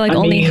that I feel like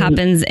only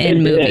happens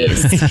in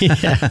movies.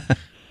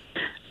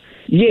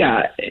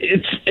 Yeah,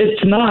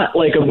 it's not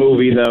like a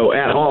movie though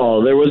at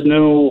all. There was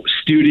no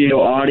studio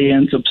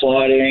audience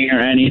applauding or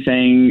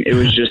anything. It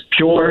was just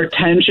pure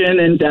tension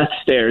and death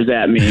stares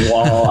at me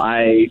while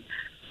I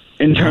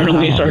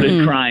internally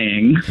started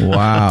crying.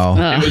 Wow.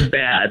 It was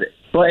bad.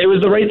 But it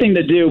was the right thing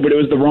to do, but it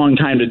was the wrong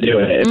time to do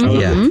it.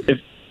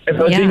 If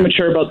I was being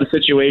mature about the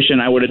situation,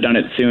 I would have done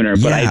it sooner.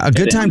 But a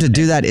good time to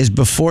do that is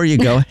before you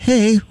go,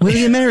 hey, will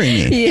you marry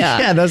me?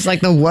 Yeah, that's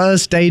like the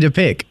worst day to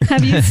pick.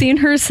 Have you seen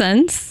her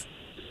since?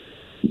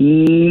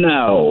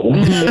 No.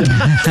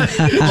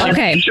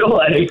 Okay.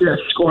 Like a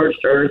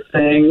scorched earth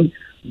thing,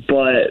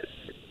 but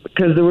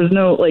because there was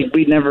no,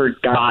 we never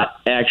got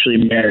actually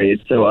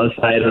married. So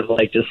outside of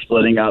just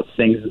splitting up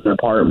things in the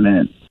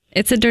apartment.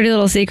 It's a dirty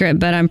little secret,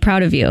 but I'm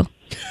proud of you.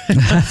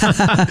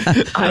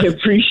 I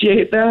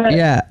appreciate that.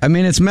 Yeah, I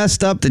mean, it's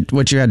messed up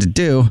what you had to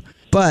do,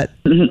 but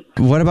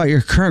what about your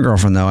current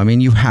girlfriend, though? I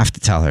mean, you have to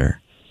tell her.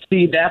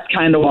 See, that's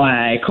kind of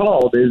why I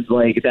called, is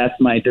that's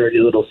my dirty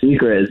little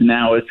secret, is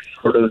now it's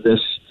sort of this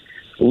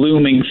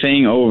looming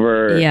thing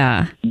over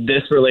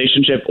this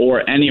relationship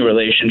or any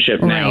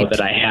relationship now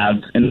that I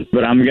have.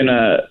 But I'm going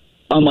to,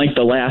 unlike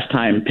the last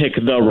time, pick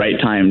the right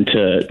time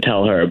to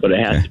tell her, but it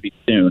has to be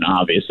soon,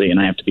 obviously, and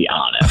I have to be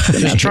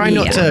honest. Try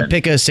not to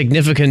pick a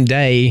significant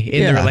day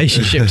in the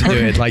relationship to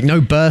do it. Like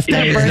no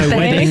birthdays, no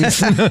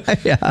weddings.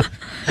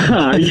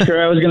 Are you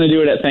sure I was going to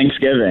do it at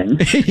Thanksgiving?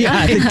 Yeah,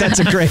 I think that's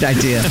a great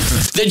idea.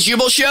 The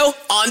Jubal Show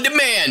on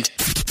demand.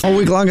 All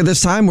week long at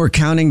this time, we're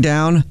counting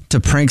down to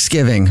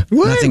Pranksgiving.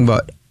 Nothing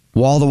but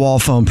wall-to-wall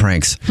phone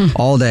pranks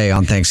all day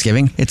on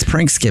Thanksgiving. It's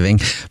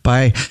Pranksgiving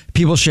by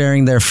people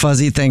sharing their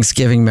fuzzy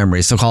Thanksgiving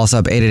memories. So call us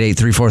up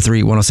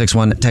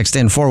 888-343-1061, text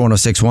in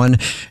 41061.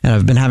 And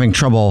I've been having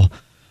trouble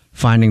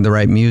finding the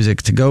right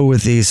music to go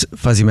with these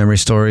fuzzy memory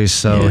stories.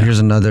 So here's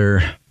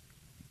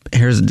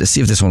to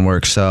see if this one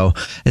works. So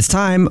it's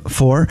time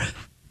for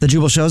the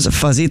Jubal Show's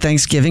Fuzzy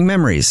Thanksgiving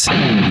Memories.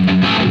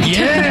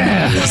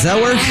 Yeah! Does that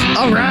work?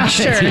 All right.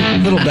 Sure. A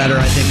little better,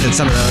 I think, than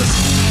some of those.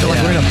 I feel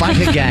like we're in a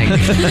biker gang.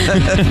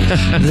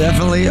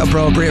 Definitely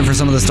appropriate for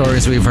some of the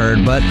stories we've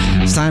heard, but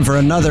it's time for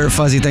another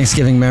fuzzy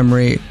Thanksgiving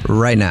memory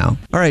right now.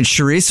 All right,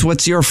 Charisse,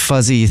 what's your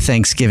fuzzy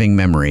Thanksgiving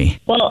memory?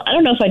 Well, I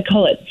don't know if I'd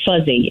call it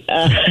fuzzy.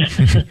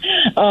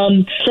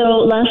 So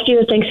last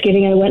year,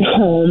 Thanksgiving, I went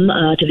home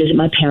to visit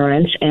my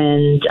parents,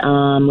 and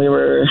we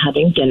were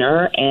having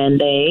dinner, and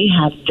they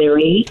have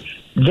very,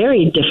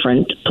 very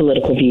different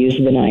political views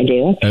than I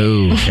do.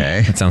 Oh,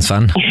 okay. That sounds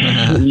fun.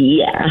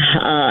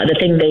 The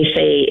thing they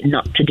say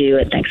not to do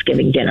at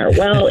Thanksgiving dinner.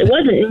 Well, it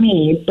wasn't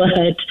me,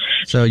 but...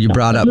 So you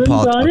brought up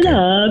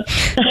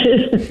politics.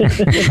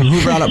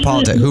 Who brought up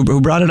politics?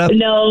 Who brought it up?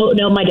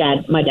 No, my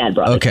dad. My dad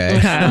brought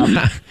it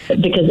up.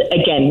 Because,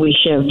 again, we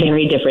share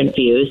very different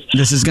views.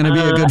 This is going to be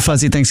a good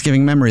fuzzy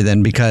Thanksgiving memory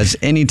then, because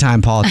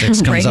anytime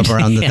politics comes up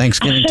around the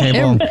Thanksgiving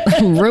table...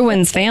 It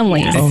ruins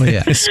families. Oh,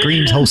 yeah. It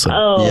screams wholesome.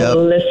 Oh,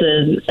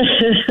 listen.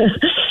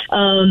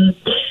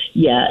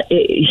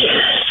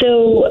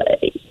 So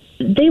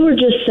they were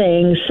just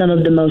saying some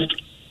of the most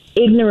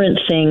ignorant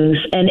things,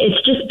 and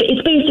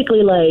it's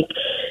basically like,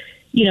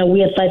 we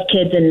have 5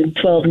 kids and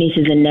 12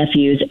 nieces and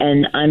nephews,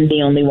 and I'm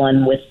the only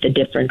one with the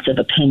difference of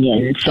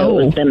opinion. So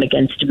it was them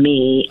against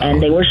me,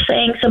 and they were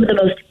saying some of the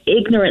most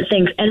ignorant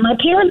things. And my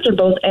parents are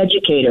both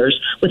educators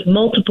with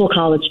multiple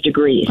college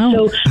degrees,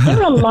 so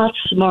they're a lot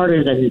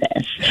smarter than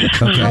this.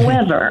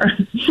 However,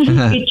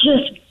 it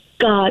just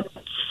got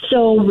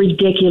so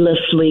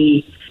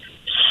ridiculously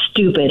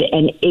stupid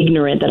and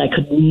ignorant that I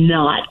could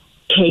not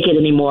take it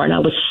anymore. And I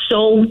was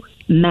so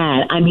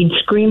mad. I mean,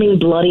 screaming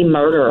bloody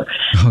murder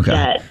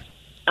that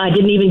I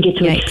didn't even get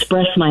to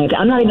express my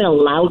opinion. I'm not even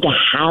allowed to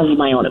have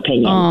my own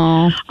opinion.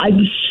 Aww.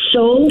 I'm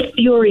so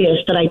furious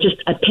that I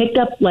picked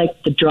up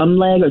like the drum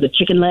leg or the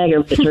chicken leg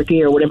or the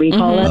turkey or whatever you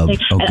call that thing,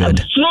 and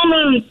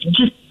I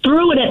just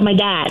threw it at my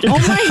dad. Oh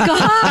my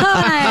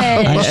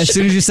God! As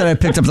soon as you said I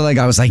picked up the leg,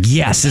 I was like,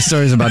 yes, this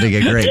story is about to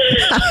get great.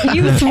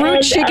 You threw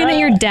chicken at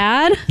your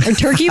dad or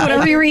turkey,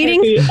 whatever you were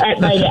eating?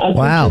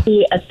 Wow.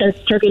 A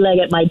turkey leg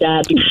at my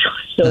dad.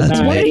 So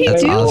mad. What did he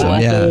do? Awesome.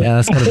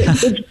 Yeah, that's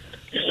kind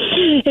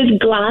His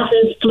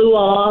glasses flew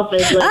off.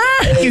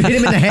 You hit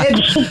him in the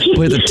head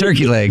with a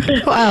turkey leg.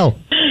 Wow.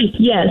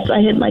 Yes,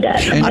 I hit my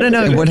dad. And, I don't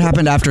know. And what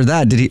happened after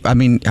that?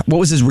 What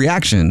was his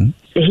reaction?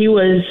 He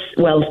was,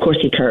 well, of course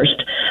he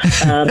cursed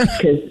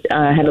because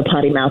I have a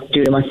potty mouth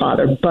due to my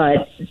father,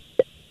 but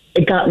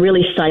it got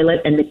really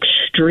silent and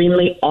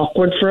extremely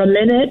awkward for a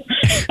minute.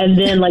 And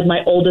then like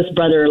my oldest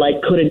brother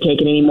couldn't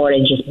take it anymore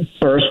and just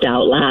burst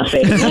out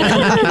laughing.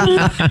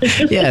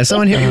 Yeah, if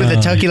someone hit me with a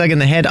turkey leg in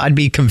the head, I'd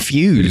be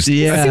confused.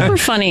 Yeah. Super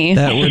funny.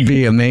 That would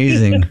be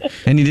amazing.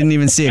 And you didn't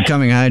even see it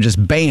coming. I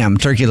just, bam,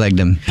 turkey legged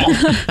him. I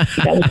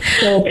was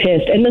so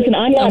pissed. And listen,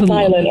 I'm not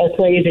violent or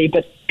crazy,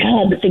 but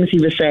God, the things he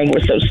was saying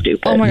were so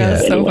stupid. Oh my God,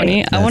 that's so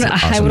funny. I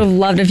would have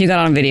loved if you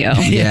got on video.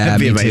 Yeah,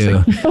 me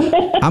too.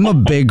 I'm a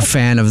big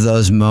fan of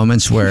those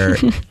moments where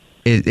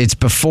it's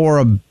before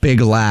a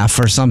big laugh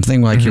or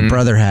something like your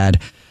brother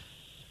had.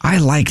 I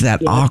like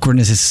that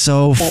awkwardness. It's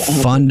so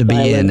fun to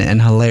be in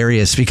and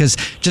hilarious because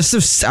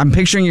I'm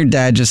picturing your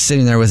dad just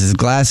sitting there with his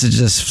glasses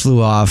just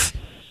flew off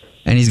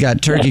and he's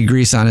got turkey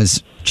grease on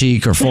his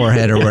cheek or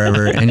forehead or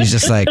wherever. And he's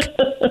just like,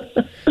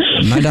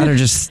 my daughter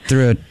just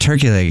threw a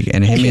turkey leg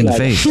and hit me in the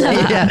face.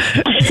 Yeah.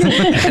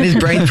 And his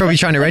brain's probably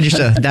trying to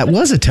register, that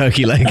was a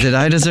turkey leg. Did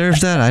I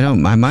deserve that?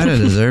 I might have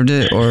deserved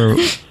it or...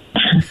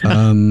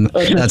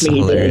 that's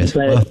hilarious.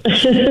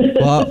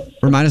 Well,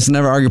 remind us to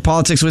never argue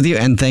politics with you,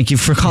 and thank you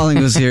for calling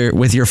us here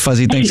with your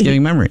fuzzy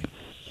Thanksgiving memory.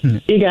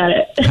 You got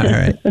it. All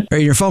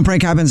right. Your phone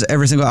prank happens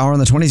every single hour on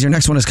the 20s. Your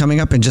next one is coming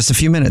up in just a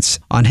few minutes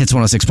on Hits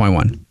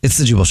 106.1. It's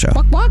the Jubal Show.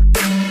 What?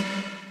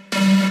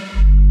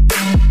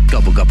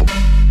 Gobble, gobble.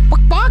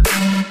 What?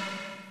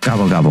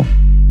 Gobble, gobble.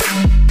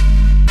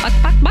 Buck.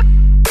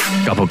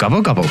 Gobble,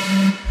 gobble, gobble.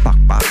 Bok,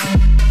 bok.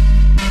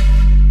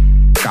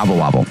 Gobble,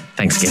 wobble.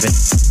 Thanksgiving.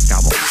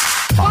 Gobble.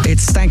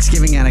 It's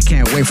Thanksgiving and I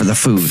can't wait for the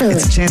food.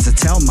 It's a chance to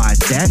tell my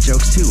dad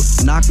jokes too.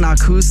 Knock, knock,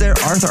 who's there?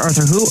 Arthur,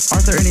 who?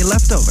 Arthur, any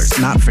leftovers?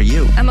 Not for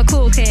you. I'm a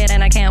cool kid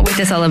and I can't wait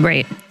to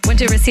celebrate.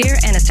 Winter is here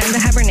and it's time to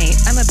hibernate.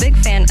 I'm a big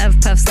fan of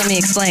Puffs, let me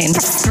explain.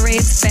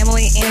 Parades,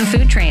 family, and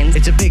food trains.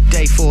 It's a big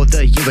day for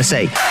the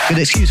USA. Good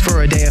excuse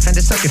for a day off and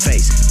a sucker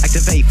face.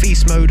 Activate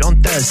feast mode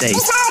on Thursdays.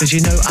 Cause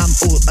you know I'm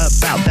all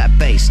about that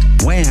bass.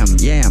 Wham,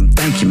 yam,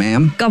 thank you,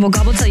 ma'am. Gobble,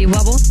 gobble till you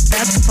wobble.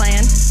 That's the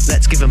plan.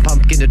 Let's give 'em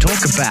pumpkin to talk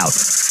about.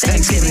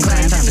 Thanksgiving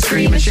clan, time to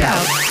scream and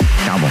shout.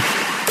 Gobble.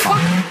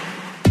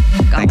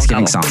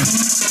 Thanksgiving song.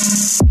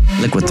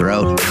 Liquid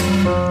throat.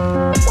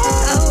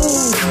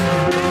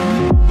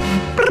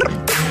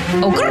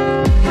 Oh,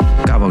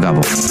 Gobble,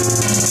 gobble.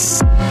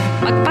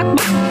 buck.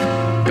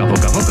 Gobble,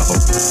 gobble, gobble.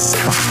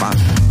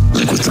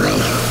 Liquid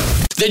throat.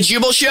 The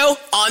Jubal Show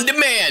on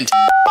demand.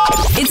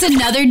 It's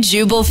another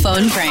Jubal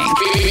phone prank.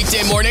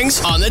 Weekday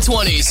mornings on the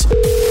 20s.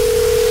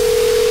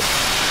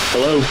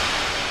 Hello?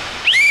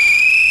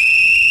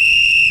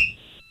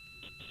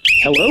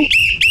 Hello?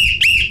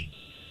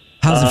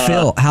 How's it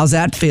feel? How's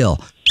that feel?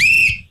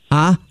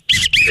 Huh?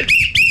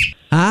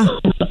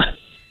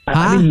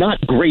 I mean,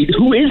 not great.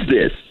 Who is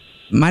this?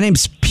 My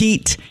name's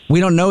Pete. We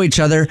don't know each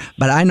other,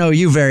 but I know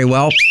you very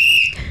well.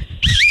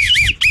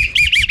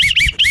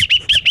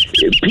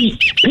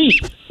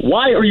 Pete,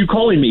 why are you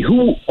calling me?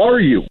 Who are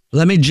you?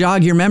 Let me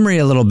jog your memory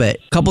a little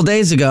bit. A couple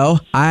days ago,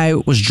 I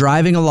was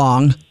driving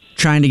along,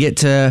 trying to get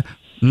to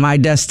my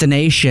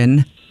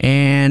destination,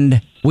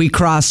 and we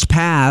crossed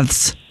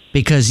paths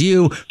because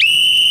you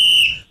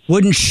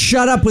wouldn't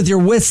shut up with your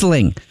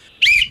whistling.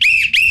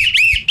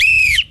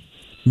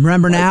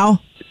 Remember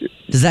now?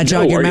 Does that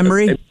jog your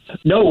memory?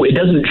 No, it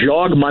doesn't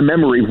jog my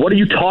memory. What are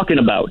you talking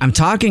about? I'm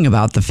talking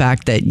about the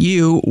fact that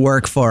you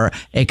work for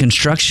a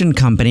construction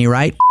company,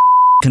 right?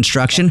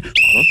 Construction?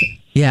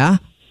 Yeah?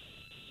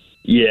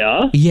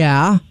 Yeah?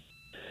 Yeah?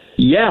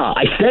 Yeah,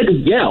 I said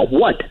yeah.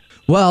 What?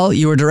 Well,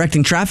 you were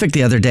directing traffic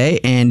the other day,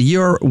 and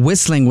your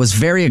whistling was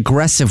very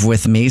aggressive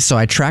with me, so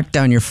I tracked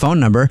down your phone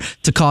number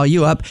to call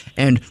you up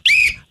and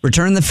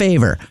return the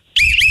favor.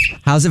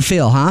 How's it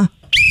feel, huh?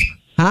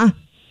 Huh?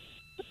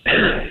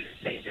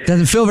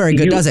 Doesn't feel very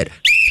good, does it?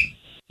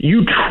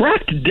 You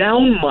tracked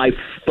down my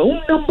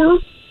phone number?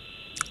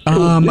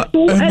 Am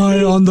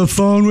I on the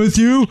phone with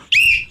you?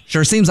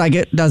 Sure seems like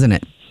it, doesn't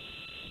it?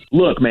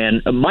 Look,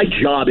 man, my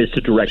job is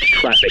to direct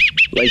traffic.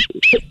 Like,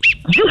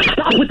 you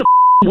stop with the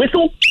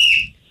whistle?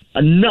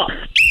 Enough.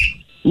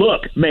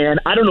 Look, man,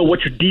 I don't know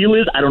what your deal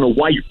is. I don't know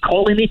why you're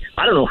calling me.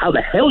 I don't know how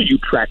the hell you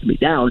tracked me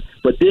down,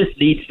 but this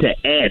needs to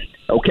end,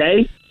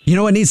 okay? You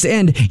know what needs to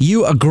end?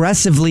 You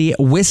aggressively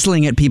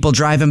whistling at people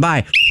driving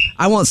by.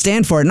 I won't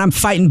stand for it, and I'm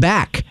fighting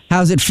back.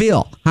 How's it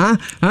feel? Huh?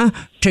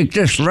 Take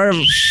this. Stop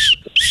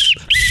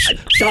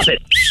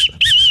it.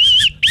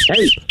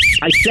 Hey,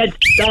 I said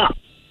stop.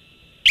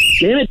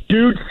 Damn it,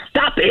 dude.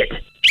 Stop it.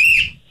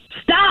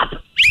 Stop.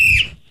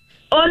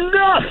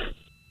 Enough.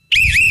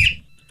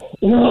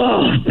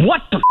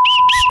 What the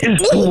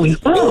is going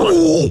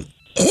on?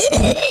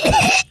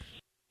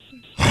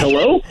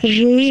 Hello?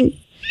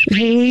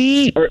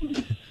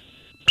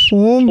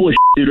 Tom? Holy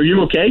dude, are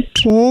you okay?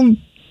 Tom?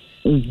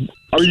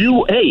 Are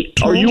you okay?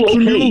 Can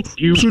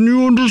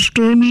you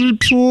understand me,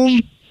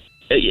 Tom?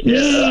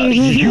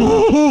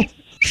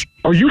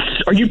 Are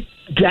you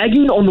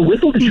gagging on the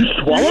whistle? Did you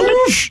swallow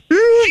it?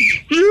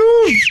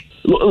 Yes.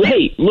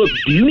 Hey, look,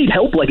 do you need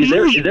help? Like, is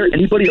there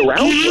anybody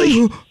around?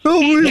 Like,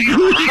 help me.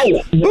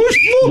 Look.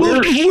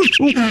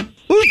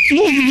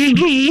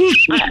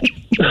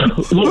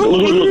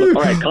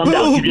 All right, calm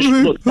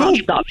down.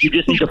 Stop. You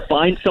just need to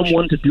find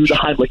someone to do the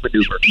Heimlich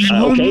maneuver.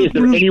 Okay? Is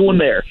there anyone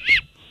there?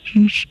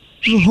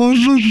 The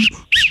Heimlich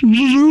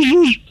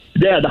maneuver?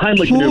 Yeah, the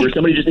Heimlich maneuver.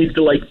 Somebody just needs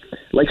to like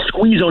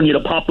squeeze on you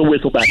to pop the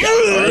whistle back out.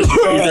 All right? Is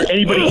there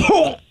anybody?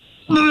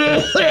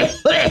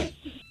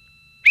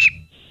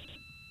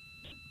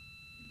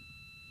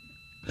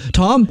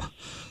 Tom?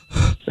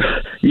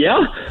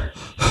 Yeah?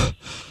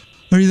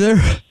 Are you there?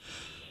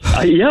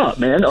 Yeah,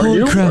 man.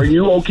 Holy crap. Are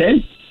you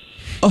okay?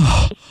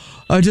 Oh,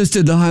 I just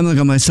did the Heimlich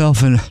on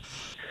myself and...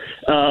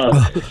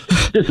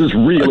 this is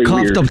really weird. I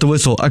coughed up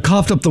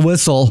the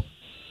whistle.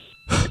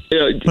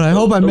 But I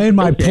hope I made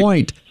my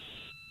point.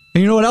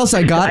 And you know what else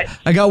I got?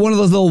 I got one of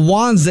those little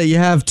wands that you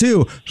have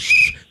too.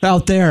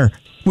 Out there.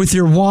 With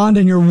your wand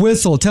and your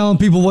whistle telling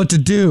people what to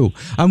do.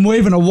 I'm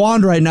waving a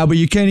wand right now, but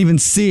you can't even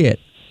see it.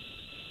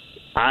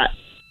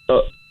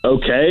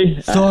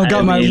 Okay. So I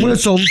got my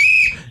whistle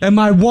and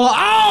my wand.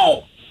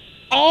 Ow!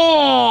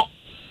 Oh!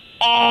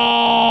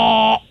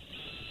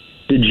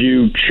 Did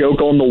you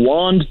choke on the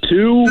wand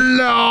too?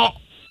 No,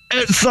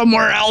 it's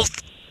somewhere else.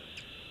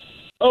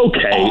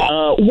 Okay,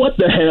 what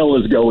the hell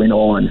is going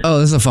on? Oh,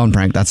 this is a phone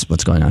prank. That's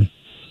what's going on.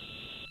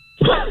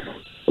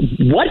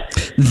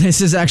 What?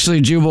 This is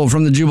actually Jubal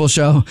from the Jubal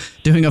Show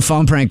doing a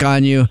phone prank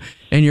on you,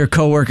 and your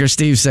coworker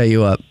Steve set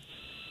you up.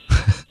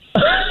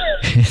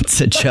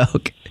 It's a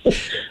joke.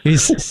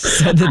 He's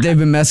said that they've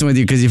been messing with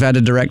you because you've had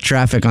to direct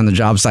traffic on the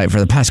job site for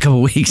the past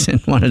couple of weeks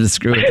and wanted to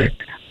screw with you.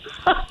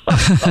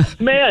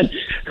 Man,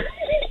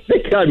 they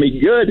got me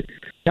good.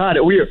 God,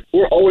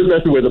 we're always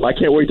messing with them. I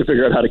can't wait to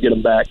figure out how to get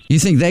them back. You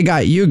think they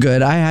got you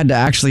good? I had to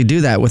actually do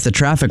that with the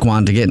traffic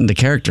wand to get into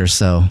character,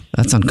 so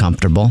that's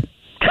uncomfortable.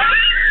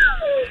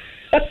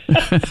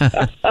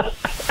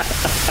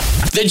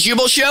 The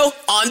Jubal Show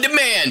on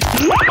demand.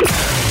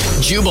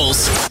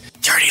 Jubal's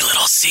dirty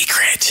little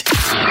secret. Would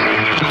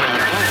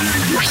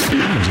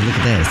you look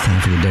at that? It's time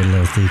for your dirty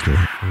little secret.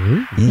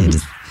 Yeah,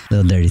 just a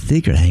little dirty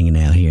secret hanging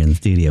out here in the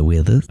studio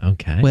with us.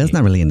 Okay. Well, it's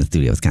not really in the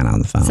studio. It's kind of on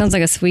the phone. Sounds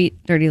like a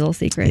sweet, dirty little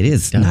secret. It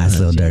is a nice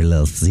little dirty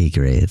little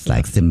secret. It's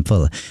like sipping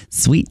full of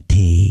sweet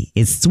tea.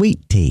 It's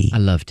sweet tea. I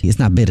love tea. It's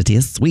not bitter tea.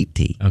 It's sweet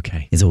tea.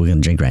 Okay. Is what we're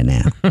going to drink right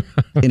now.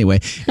 Anyway,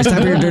 it's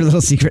time for your dirty little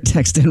secret.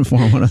 Text in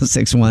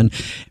 41061.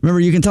 Remember,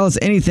 you can tell us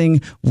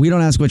anything. We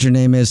don't ask what your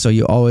name is, so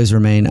you always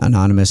remain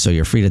anonymous. So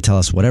you're free to tell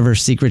us whatever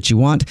secret you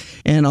want.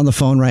 And on the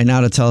phone right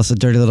now to tell us a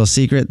dirty little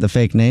secret, the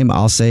fake name,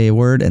 I'll say a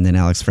word, and then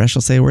Alex Fresh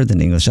will say a word,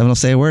 then English Evan will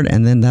say a word,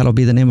 and then that'll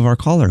be the name of our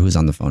caller who's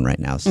on the phone right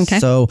now. Okay.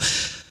 So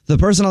the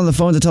person on the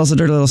phone to tell us a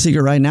dirty little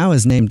secret right now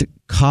is named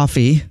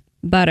Coffee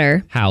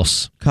Butter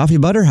House. Coffee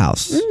Butter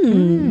House.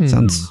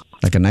 Sounds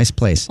like a nice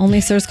place. Only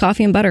serves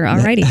coffee and butter.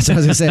 Alrighty. That's what I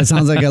was going to say. It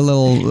sounds like a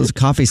little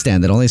coffee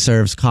stand that only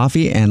serves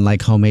coffee and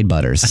like homemade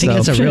butters. I think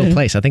that's a real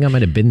place. I think I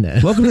might have been there.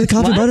 Welcome to the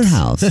Coffee Butter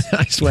House.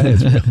 I swear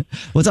it's real.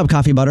 What's up,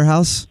 Coffee Butter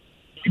House?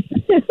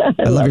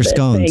 I love your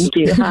scones. Thank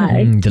you.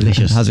 Hi.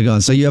 Delicious. How's it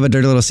going? So you have a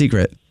dirty little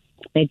secret.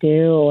 I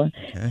do.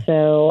 Okay.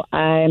 So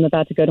I'm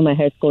about to go to my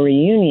high school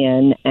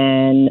reunion,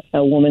 and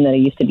a woman that I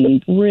used to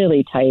be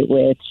really tight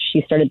with,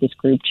 she started this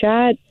group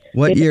chat.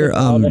 What year,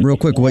 real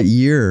quick, what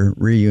year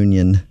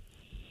reunion?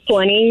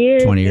 20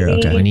 years. 20 years,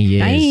 okay. 20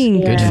 years.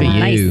 Dang. Good for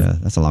you.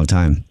 That's a long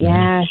time.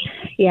 Yeah,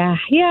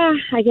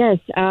 I guess.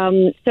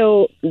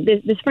 So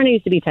this friend I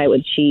used to be tight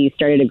with, she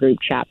started a group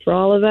chat for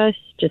all of us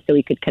just so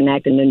we could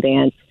connect in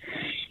advance.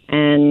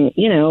 And,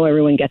 you know,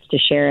 everyone gets to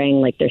sharing,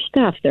 like, their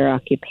stuff, their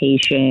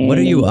occupation. What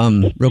are you,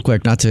 real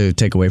quick, not to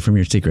take away from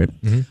your secret,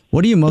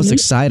 what are you most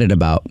excited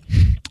about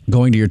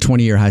going to your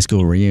 20-year high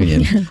school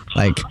reunion?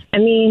 Like, I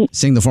mean,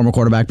 seeing the former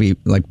quarterback be,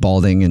 like,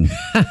 balding and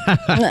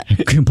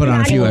put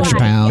on a few extra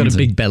pounds. Got a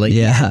big belly.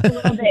 Yeah. A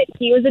little bit.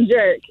 He was a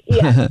jerk.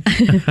 Yeah.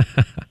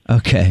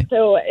 Okay.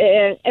 So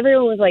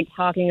everyone was, like,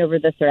 talking over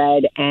the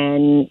thread.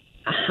 And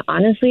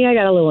honestly, I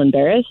got a little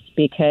embarrassed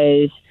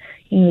because,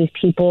 you know, these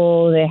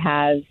people, they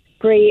have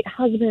great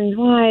husbands,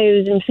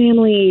 wives, and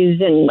families,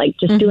 and like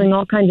just doing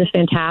all kinds of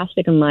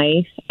fantastic in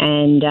life.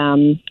 And I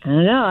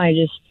don't know,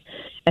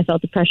 I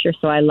felt the pressure,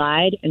 so I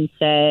lied and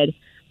said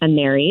I'm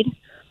married.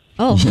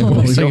 Oh,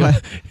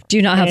 do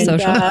you not have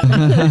social?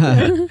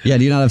 Yeah,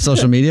 do you not have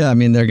social media? I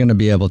mean, they're going to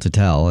be able to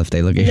tell if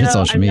they look at your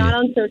social media. I'm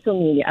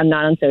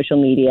not on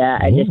social media.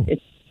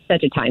 It's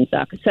such a time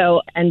suck.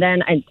 So, and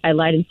then I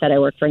lied and said I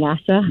work for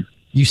NASA.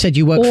 You said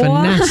you work for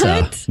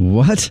NASA.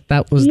 What?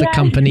 That was the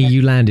company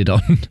you landed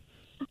on.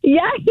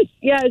 Yes.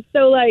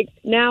 So like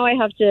now I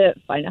have to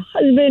find a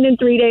husband in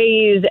 3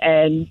 days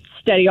and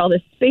study all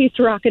this space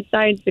rocket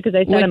science because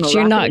I said I'm a Which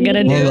you're not going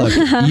to do. Well,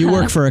 look, you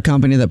work for a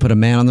company that put a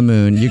man on the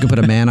moon. You can put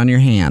a man on your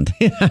hand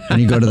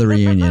and you go to the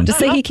reunion. Just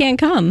say he can't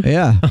come.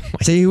 Yeah.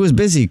 Say he was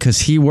busy because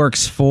he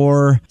works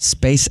for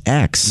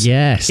SpaceX.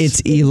 Yes.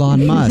 It's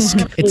Elon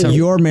Musk.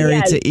 You're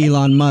married to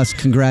Elon Musk.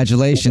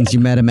 Congratulations. You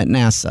met him at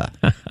NASA.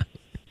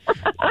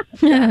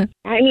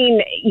 I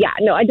mean,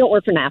 no, I don't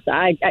work for NASA.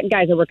 I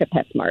work at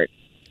PetSmart.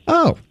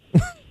 Oh,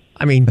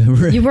 I mean,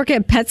 you work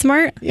at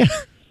PetSmart?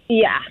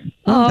 Yeah.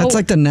 Oh, that's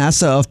like the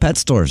NASA of pet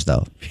stores,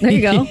 though. There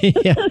you go.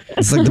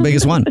 It's like the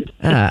biggest one.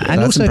 And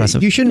that's also,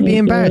 impressive. you shouldn't be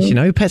embarrassed. You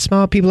know,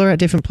 PetSmart people are at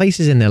different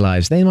places in their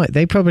lives.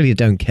 They probably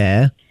don't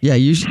care. Yeah,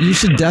 you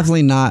should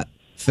definitely not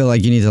feel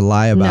like you need to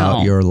lie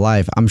about your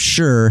life. I'm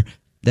sure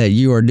that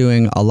you are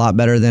doing a lot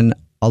better than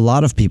a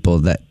lot of people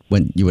that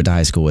you went to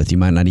high school with. You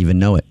might not even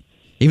know it.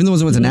 Even the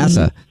ones that went to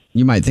NASA,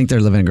 you might think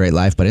they're living a great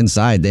life, but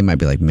inside they might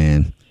be like,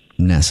 man,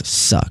 NASA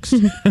sucks.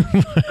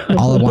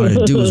 All I wanted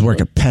to do was work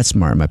at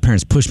PetSmart. My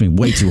parents pushed me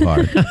way too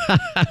hard.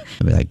 I'd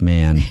be like,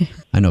 man,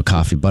 I know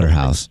Coffee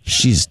Butterhouse.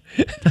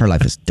 Her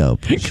life is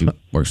dope. She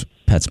works at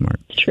PetSmart.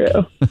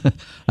 True.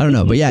 I don't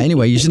know. But yeah,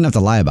 anyway, you shouldn't have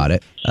to lie about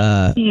it.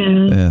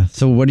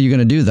 So what are you going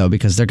to do, though?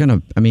 Because they're going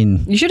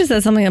to, you should have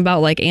said something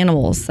about like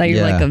animals, that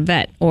you're like a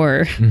vet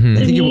or.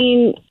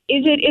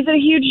 Is it a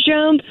huge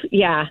jump?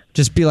 Yeah.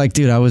 Just be like,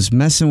 dude, I was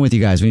messing with you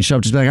guys. When you show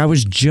up, just be like, I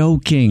was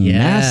joking.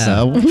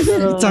 NASA. What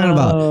are you talking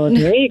about? Oh,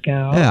 there you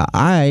go. Yeah,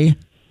 I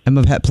am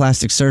a pet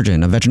plastic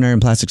surgeon, a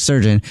veterinarian plastic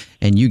surgeon,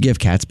 and you give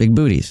cats big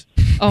booties.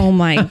 Oh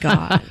my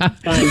God.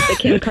 The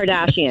Kim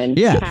Kardashian.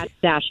 Yeah.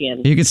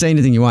 Kardashian. You can say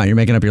anything you want. You're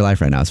making up your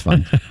life right now. It's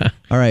fun.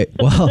 All right.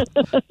 Well,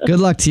 good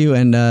luck to you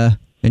and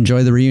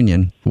enjoy the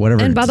reunion,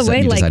 whatever And by the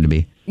way, you decide to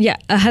be. Yeah,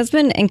 a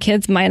husband and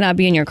kids might not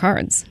be in your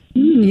cards.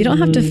 You don't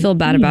have to feel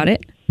bad about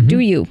it. Do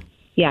you?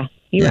 Yeah,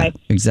 you're right.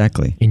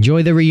 Exactly.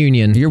 Enjoy the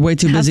reunion. You're way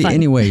too Have busy fun.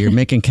 anyway. You're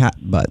making cat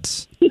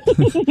butts.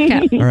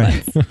 Cat All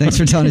right. Thanks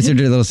for telling us your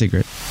dirty little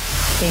secret.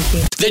 Thank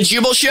you. The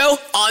Jubal Show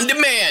on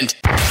demand.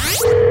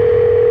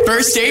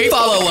 First date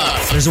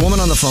follow-up. There's a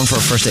woman on the phone for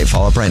a first date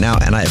follow-up right now,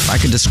 and if I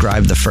could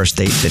describe the first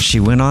date that she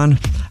went on,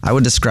 I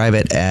would describe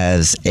it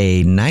as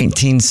a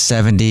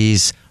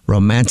 1970s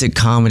romantic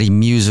comedy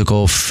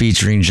musical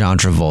featuring John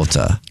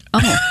Travolta.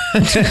 Oh.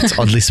 It's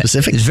oddly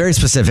specific. It's very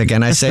specific,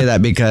 and I say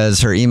that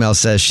because her email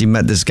says she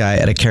met this guy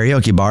at a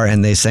karaoke bar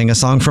and they sang a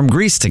song from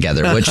Grease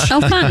together, which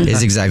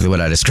is exactly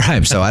what I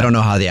described. So I don't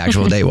know how the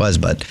actual date was,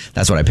 but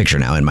that's what I picture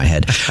now in my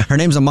head. Her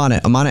name's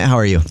Amanit. Amanit, how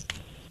are you?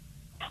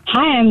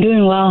 Hi, I'm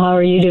doing well. How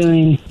are you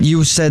doing?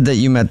 You said that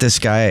you met this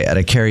guy at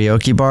a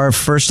karaoke bar.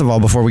 First of all,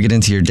 before we get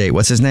into your date,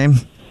 what's his name?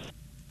 His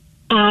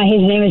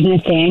name is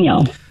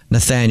Nathaniel.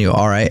 Nathaniel,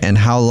 all right. And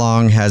how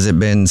long has it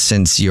been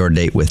since your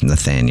date with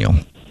Nathaniel?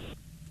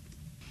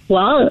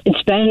 Well,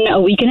 it's been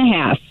a week and a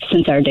half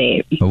since our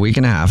date. A week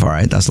and a half, all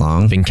right. That's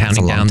long. Been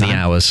counting down the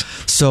hours.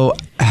 So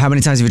how many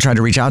times have you tried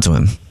to reach out to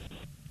him?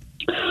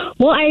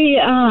 Well,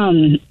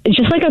 I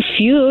just like a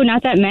few,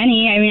 not that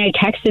many. I mean, I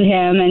texted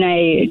him and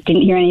I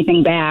didn't hear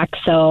anything back.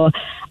 So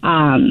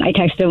I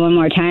texted him one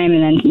more time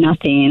and then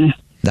nothing.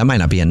 That might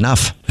not be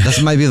enough.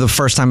 That might be the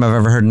first time I've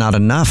ever heard not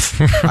enough.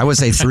 I would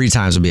say 3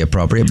 times would be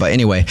appropriate. But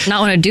anyway.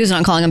 Not when a dude's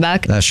not calling him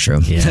back. That's true.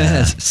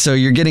 Yeah. So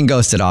you're getting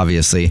ghosted,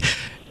 obviously.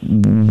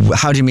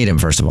 How'd you meet him,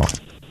 first of all?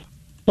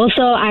 Well,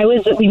 so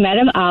we met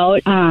him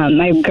out.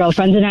 My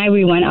girlfriends and I,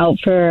 we went out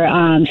for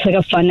just like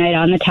a fun night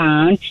on the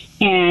town.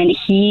 And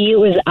he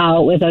was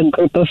out with a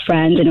group of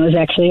friends, and it was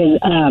actually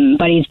his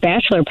buddy's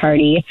bachelor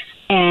party.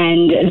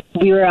 And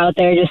we were out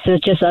there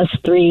just us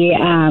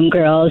 3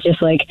 girls,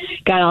 just like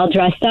got all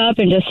dressed up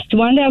and just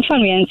wanted to have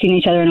fun. We hadn't seen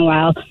each other in a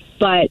while.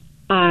 But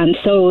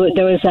so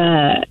there was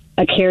a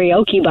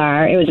karaoke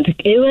bar. It was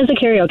a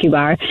karaoke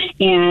bar,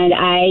 and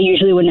I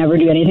usually would never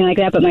do anything like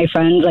that, but my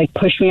friends like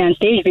pushed me on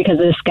stage because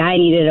this guy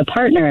needed a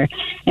partner.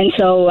 And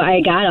so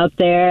I got up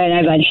there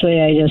and eventually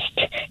I just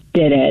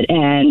did it,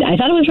 and I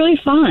thought it was really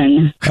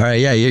fun. All right,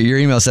 yeah, your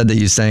email said that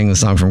you sang the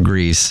song from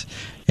Grease,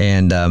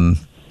 and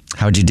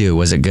how'd you do?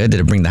 Was it good?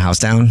 Did it bring the house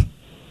down?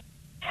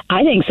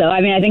 I think so.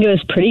 I mean, I think it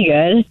was pretty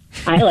good.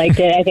 I liked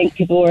it. I think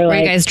people were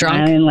like, you guys drunk?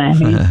 smiling and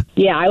laughing.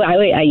 Yeah,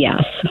 I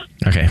yes.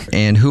 Okay.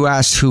 And who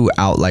asked who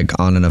out, like,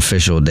 on an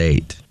official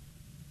date?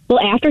 Well,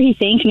 after he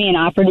thanked me and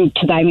offered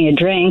to buy me a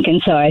drink,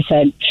 and so I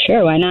said,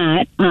 sure, why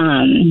not?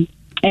 And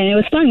it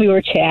was fun. We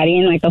were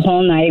chatting like the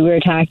whole night. We were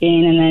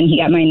talking, and then he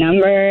got my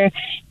number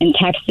and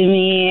texted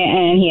me,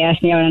 and he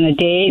asked me out on a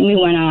date, and we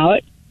went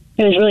out.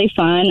 It was really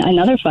fun.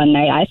 Another fun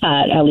night. I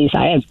thought at least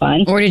I had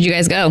fun. Where did you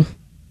guys go?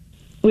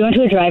 We went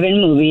to a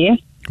drive-in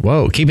movie.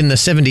 Whoa, keeping the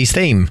 70s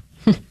theme.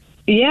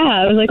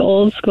 Yeah, it was like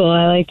old school.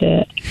 I liked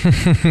it.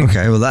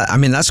 Okay, well,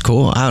 that's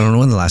cool. I don't know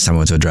when the last time I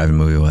went to a drive-in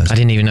movie was. I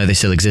didn't even know they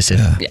still existed.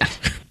 Yeah.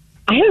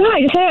 I don't know.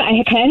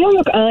 I kind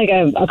of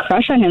have a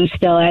crush on him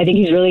still. I think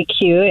he's really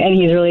cute and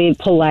he's really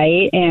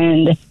polite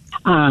and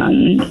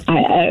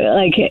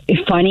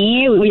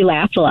funny. We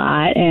laughed a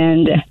lot,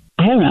 and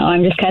I don't know.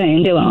 I'm just kind of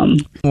into him.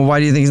 Well, why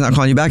do you think he's not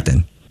calling you back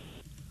then?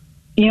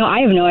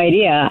 I have no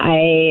idea.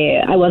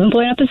 I wasn't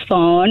blowing up his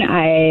phone.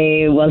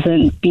 I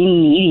wasn't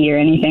being needy or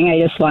anything. I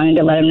just wanted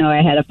to let him know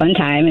I had a fun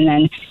time and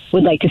then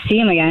would like to see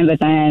him again, but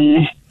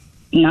then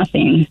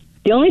nothing.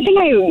 The only thing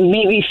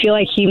made me feel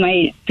like he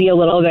might be a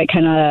little bit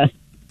kind of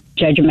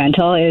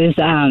judgmental is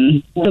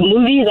the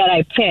movie that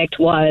I picked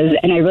was,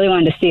 and I really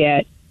wanted to see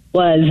it,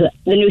 was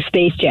the new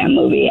Space Jam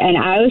movie. And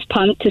I was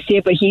pumped to see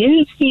it, but he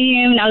didn't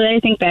seem, now that I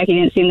think back, he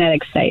didn't seem that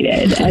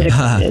excited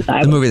as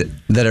I The movie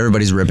that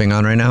everybody's ripping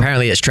on right now?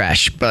 Apparently it's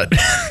trash, but...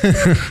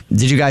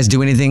 Did you guys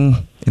do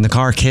anything in the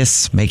car?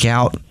 Kiss? Make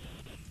out?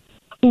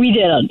 We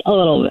did a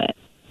little bit.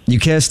 You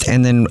kissed,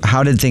 and then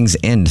how did things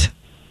end?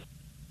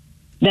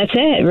 That's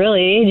it,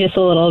 really. Just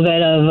a little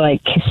bit of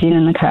like kissing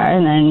in the car,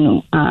 and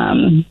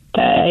then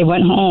I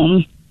went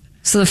home.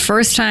 So the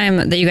first time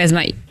that you guys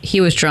met,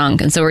 he was drunk,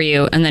 and so were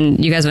you, and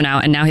then you guys went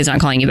out, and now he's not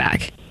calling you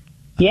back.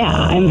 Yeah,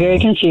 I'm very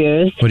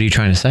confused. What are you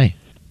trying to say?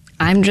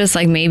 I'm just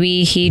like,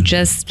 maybe he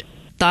just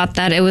thought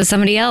that it was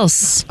somebody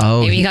else.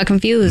 Oh. Maybe he got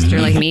confused,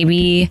 or like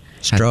maybe...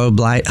 Strobe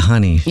light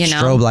honey. You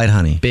know? Strobe light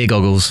honey. Beer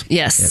goggles.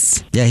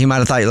 Yes. Yeah, he might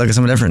have thought you looked at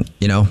something different.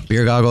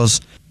 Beer goggles.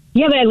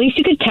 Yeah, but at least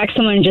you could text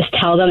someone and just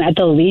tell them at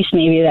the least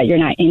maybe that you're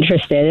not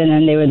interested, and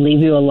then they would leave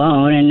you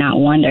alone and not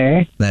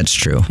wonder. That's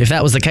true. If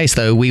that was the case,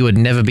 though, we would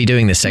never be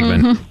doing this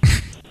segment.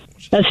 Mm-hmm.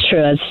 That's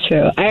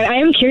true. I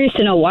am curious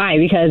to know why,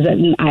 because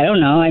I don't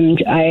know.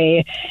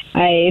 I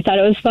thought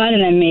it was fun,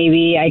 and then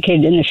maybe I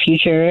could in the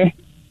future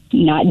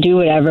not do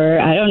whatever.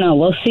 I don't know.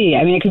 We'll see.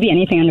 I mean, it could be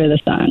anything under the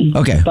sun.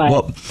 Okay. But,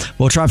 well,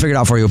 we'll try to figure it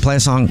out for you. We'll play a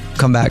song,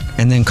 come back,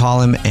 and then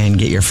call him and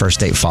get your first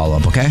date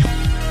follow-up, okay?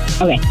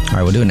 Okay. All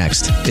right, we'll do it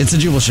next. It's the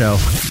Jubal Show.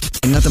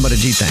 Ain't nothing but a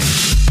G thing.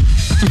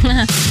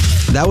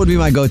 That would be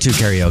my go-to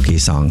karaoke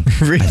song.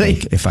 Really? I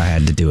think, if I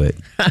had to do it.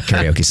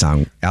 Karaoke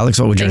song. Alex,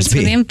 what would yours Thanks for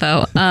be? the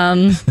info.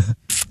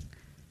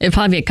 It'd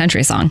probably be a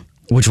country song.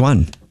 Which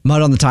one?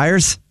 Mud on the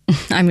Tires?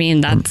 I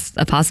mean, that's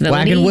a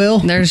possibility. Wagon Wheel?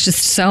 There's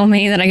just so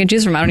many that I could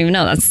choose from. I don't even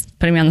know. That's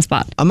putting me on the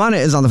spot. Amana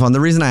is on the phone. The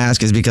reason I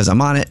ask is because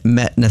Amana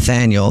met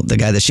Nathaniel, the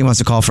guy that she wants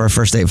to call for a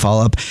first date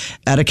follow-up,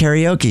 at a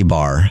karaoke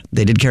bar.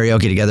 They did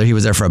karaoke together. He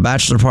was there for a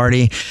bachelor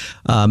party.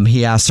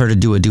 He asked her to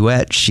do a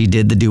duet. She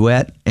did the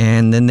duet.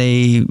 And then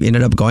they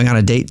ended up going on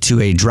a date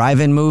to a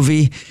drive-in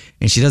movie.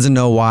 And she doesn't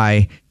know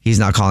why he's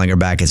not calling her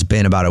back. It's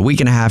been about a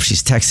week and a half.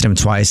 She's texted him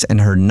twice and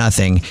heard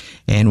nothing.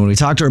 And when we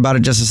talked to her about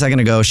it just a second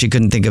ago, she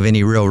couldn't think of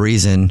any real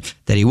reason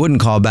that he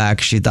wouldn't call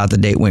back. She thought the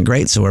date went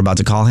great. So we're about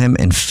to call him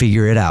and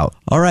figure it out.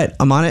 All right,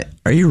 I'm on it.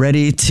 Are you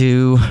ready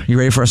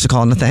for us to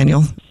call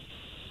Nathaniel?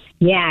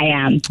 Yeah,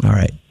 I am. All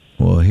right.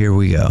 Well, here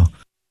we go.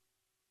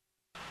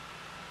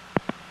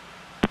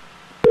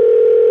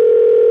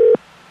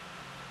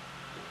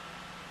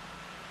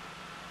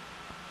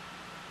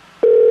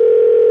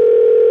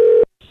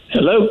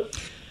 Hello.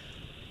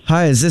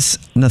 Hi, is this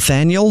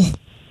Nathaniel?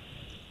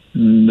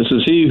 This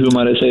is he. Who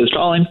might I say is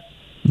calling?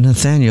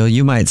 Nathaniel,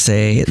 you might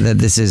say that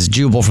this is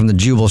Jubal from the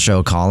Jubal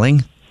Show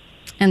calling.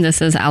 And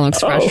this is Alex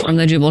Fresh from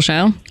The Jubal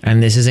Show.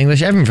 And this is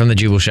English Evan from The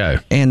Jubal Show.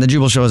 And The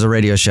Jubal Show is a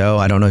radio show.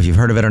 I don't know if you've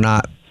heard of it or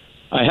not.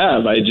 I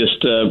have. I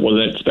just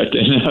wasn't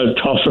expecting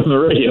a call from the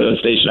radio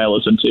station I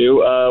listen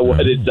to.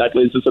 What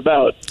exactly is this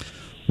about?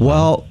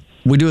 Well,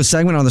 we do a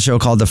segment on the show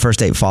called The First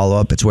Date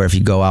Follow-Up. It's where if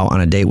you go out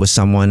on a date with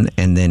someone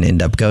and then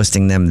end up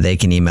ghosting them, they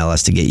can email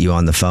us to get you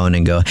on the phone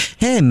and go,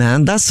 hey,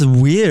 man, that's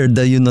weird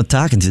that you're not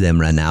talking to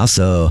them right now.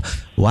 So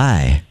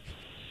why?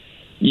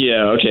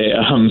 Yeah, okay.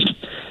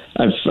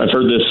 I've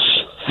heard this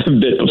a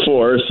bit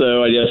before,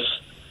 so I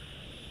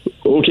guess,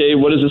 okay,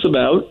 what is this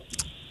about?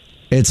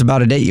 It's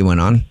about a date you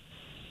went on.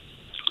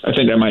 I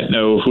think I might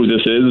know who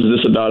this is. Is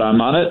this about I'm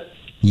on it?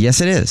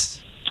 Yes, it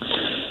is.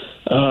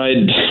 I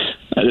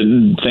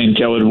didn't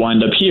think I would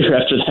wind up here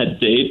after that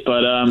date,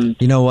 but...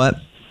 You know what?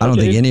 I don't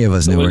think any of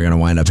us knew we were going to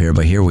wind up here,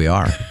 but here we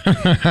are.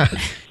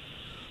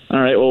 All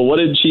right, well, what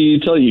did she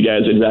tell you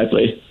guys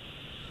exactly?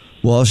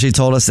 Well, she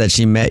told us that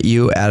she met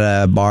you at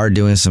a bar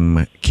doing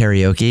some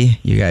karaoke.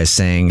 You guys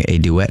sang a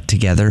duet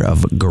together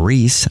of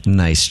Grease.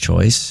 Nice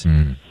choice.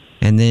 Mm.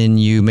 And then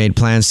you made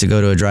plans to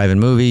go to a drive-in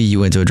movie. You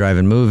went to a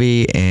drive-in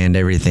movie, and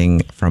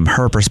everything from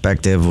her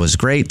perspective was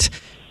great.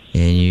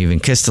 And you even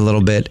kissed a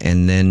little bit.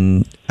 And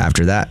then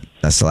after that,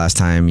 that's the last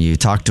time you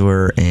talked to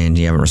her, and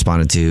you haven't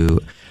responded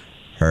to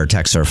her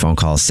text or phone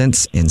calls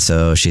since. And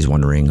so she's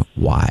wondering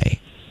why.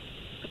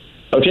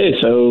 Okay,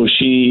 so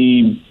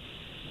she...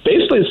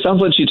 Basically, it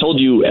sounds like she told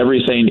you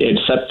everything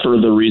except for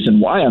the reason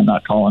why I'm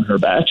not calling her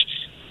back.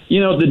 You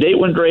know, the date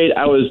went great.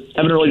 I was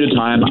having a really good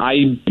time.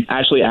 I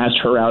actually asked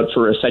her out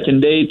for a second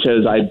date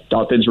because I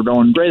thought things were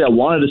going great. I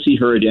wanted to see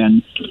her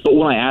again. But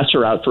when I asked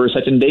her out for a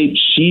second date,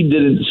 she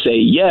didn't say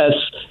yes.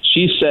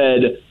 She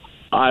said,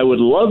 I would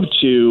love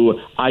to.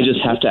 I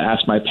just have to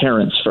ask my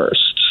parents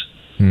first.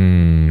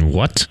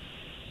 What?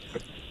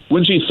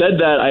 When she said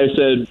that, I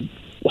said,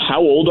 how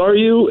old are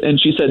you? And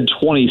she said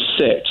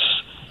 26.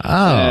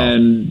 Oh.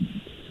 And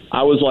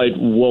I was like,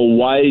 well,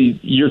 why?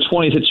 You're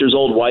 26 years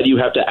old. Why do you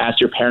have to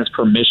ask your parents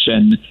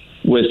permission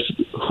with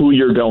who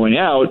you're going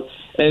out?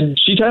 And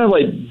she kind of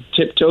like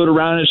tiptoed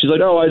around it. She's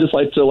like, oh, I just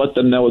like to let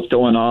them know what's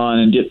going on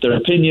and get their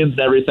opinions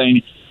and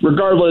everything.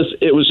 Regardless,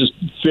 it was just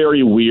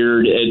very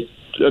weird. It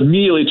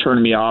immediately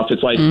turned me off.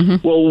 It's like,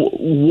 well,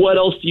 what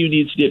else do you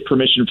need to get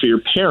permission for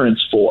your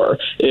parents for?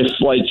 If,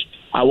 like,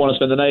 I want to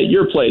spend the night at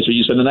your place, or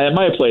you spend the night at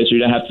my place, or you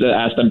don't have to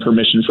ask them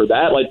permission for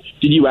that. Like,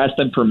 did you ask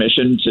them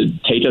permission to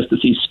take us to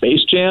see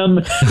Space Jam?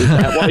 Is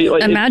that why?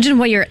 Like, imagine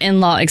what your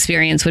in-law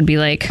experience would be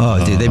like.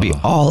 Oh, dude, they'd be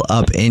all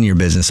up in your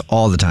business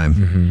all the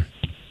time.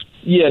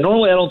 Yeah,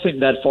 normally I don't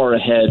think that far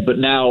ahead, but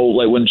now,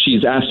 like, when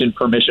she's asking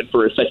permission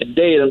for a second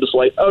date, I'm just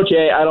like,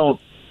 okay,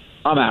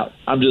 I'm out.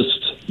 I'm just,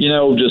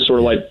 just sort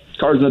of like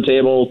cards on the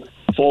table,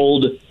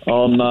 fold.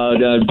 I'm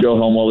gonna go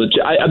home.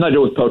 I'm not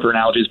good with poker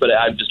analogies, but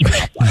I'm just.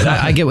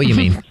 I get what you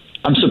mean.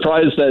 I'm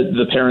surprised that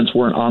the parents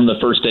weren't on the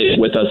first date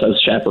with us as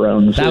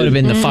chaperones. That would have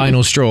been the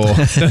final straw.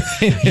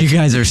 You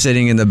guys are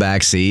sitting in the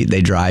back seat.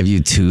 They drive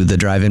you to the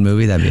drive-in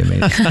movie. That'd be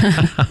amazing.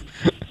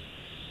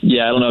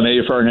 Yeah, I don't know.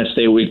 Maybe for our next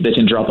day week, they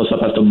can drop us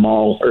up at the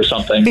mall or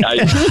something. I'd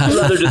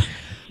rather just,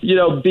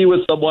 be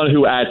with someone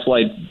who acts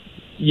like.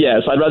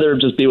 Yes, I'd rather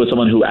just be with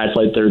someone who acts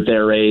like they're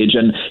their age.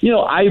 And,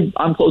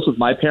 I'm close with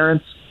my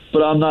parents,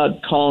 but I'm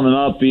not calling them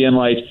up being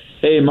like,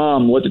 hey,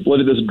 Mom, look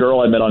at this girl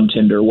I met on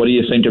Tinder. What do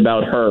you think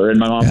about her? And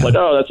my mom's like,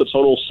 oh, that's a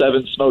total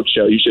 7 smoke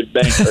show. You should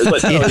bang her.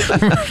 It's like,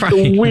 it's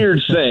a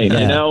weird thing,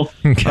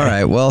 Okay. All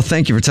right. Well,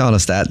 thank you for telling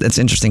us that. That's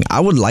interesting. I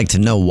would like to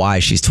know why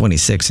she's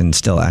 26 and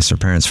still asks her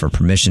parents for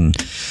permission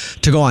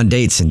to go on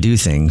dates and do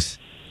things.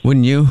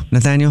 Wouldn't you,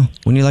 Nathaniel?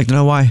 Wouldn't you like to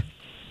know why?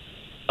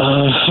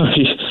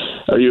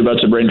 Are you about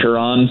to bring her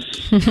on?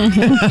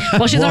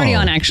 Well, she's already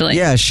on, actually.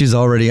 Yeah, she's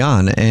already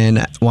on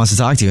and wants to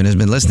talk to you and has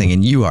been listening.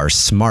 And you are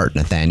smart,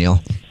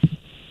 Nathaniel.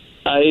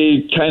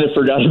 I kind of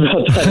forgot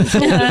about that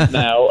until just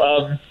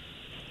now.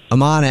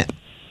 I'm on it.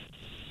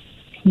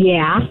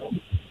 Yeah.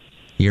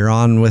 You're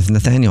on with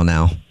Nathaniel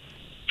now.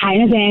 Hi,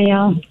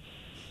 Nathaniel.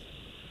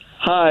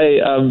 Hi.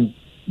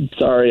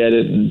 Sorry I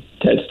didn't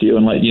text you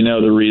and let you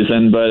know the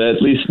reason, but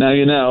at least now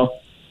you know.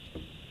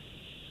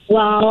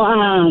 Well,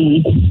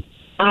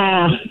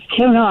 I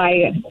don't know.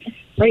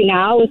 Right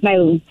now with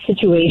my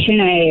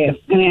situation, I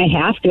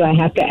have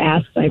to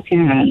ask my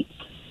parents.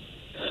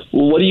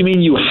 Well, what do you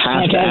mean you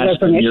have to ask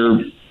them?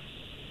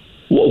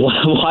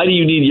 Why do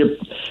you need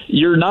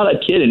you're not a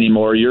kid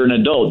anymore. You're an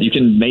adult. You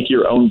can make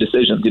your own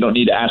decisions. You don't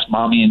need to ask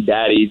mommy and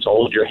daddy to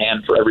hold your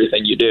hand for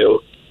everything you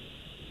do.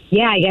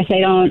 Yeah, I guess I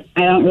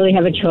don't really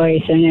have a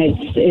choice, and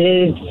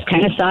it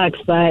kind of sucks,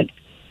 but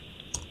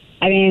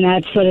I mean,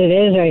 that's what it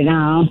is right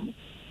now.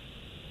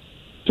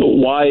 So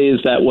why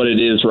is that what it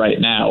is right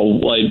now?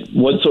 Like,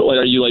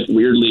 are you like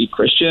weirdly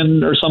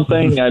Christian or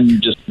something? I'm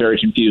just very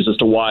confused as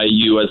to why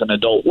you, as an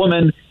adult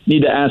woman,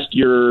 need to ask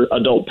your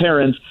adult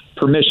parents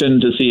permission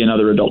to see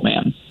another adult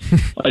man.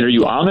 Like, are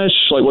you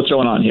Amish? Like, what's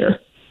going on here?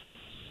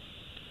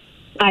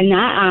 I'm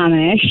not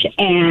Amish,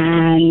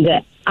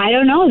 and I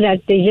don't know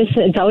that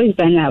it's always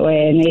been that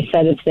way. And they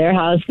said it's their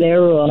house,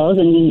 their rules,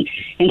 and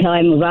until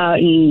I move out,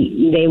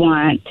 and they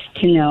want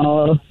to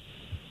know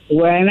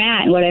where I'm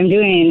at, what I'm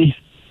doing.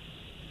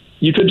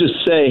 You could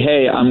just say,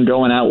 hey, I'm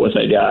going out with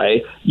a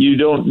guy. You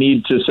don't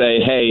need to say,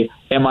 hey,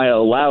 am I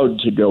allowed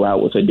to go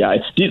out with a guy?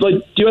 Do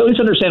you at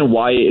least understand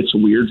why it's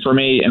weird for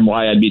me and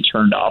why I'd be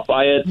turned off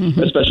by it?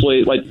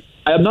 Especially,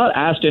 I am not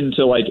asking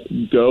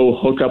to, go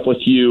hook up with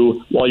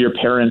you while your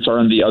parents are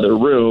in the other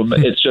room.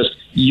 It's just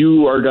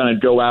you are going to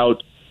go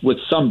out with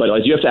somebody.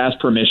 You have to ask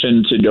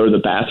permission to go to the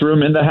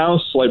bathroom in the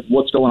house?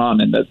 What's going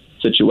on in that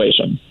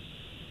situation?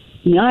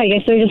 No, I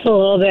guess they're just a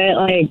little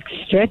bit,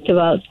 strict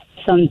about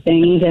some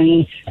things,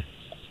 and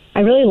I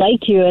really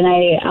liked you, and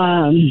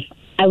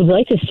I would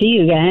like to see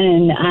you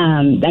again.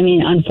 And I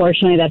mean,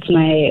 unfortunately, that's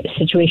my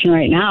situation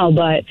right now.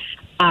 But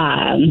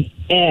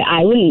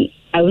I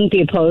wouldn't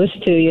be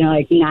opposed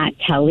to not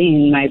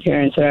telling my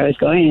parents where I was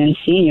going and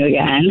seeing you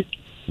again.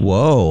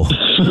 Whoa,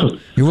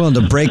 you're willing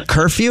to break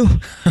curfew?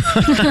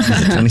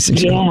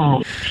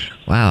 Yeah.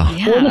 Wow.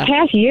 Yeah. Well, in the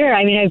past year,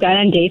 I mean, I've gone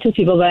on dates with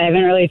people, but I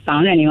haven't really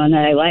found anyone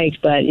that I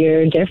liked. But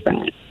you're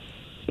different.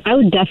 I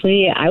would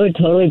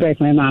totally break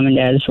my mom and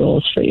dad's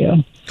rules for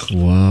you.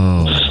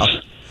 Whoa.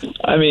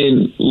 I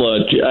mean,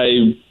 look,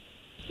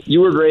 you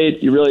were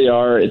great. You really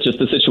are. It's just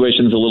the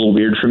situation's a little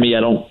weird for me. I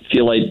don't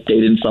feel like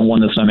dating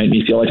someone that's going to make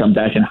me feel like I'm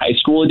back in high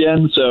school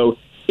again. So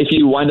if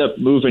you wind up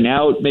moving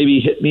out, maybe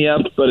hit me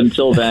up. But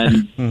until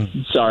then,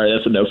 sorry,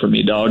 that's a no for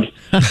me, dog.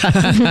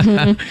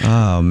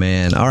 Oh,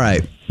 man. All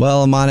right.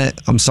 Well, I'm on it.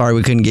 I'm sorry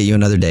we couldn't get you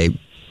another date.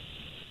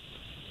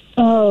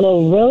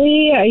 Oh,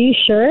 really? Are you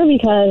sure?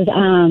 Because,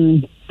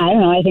 I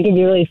don't know. I think it'd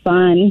be really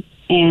fun,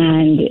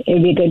 and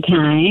it'd be a good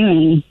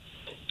time.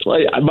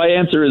 And my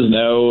answer is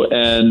no.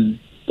 And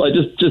Like,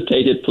 just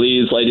take it,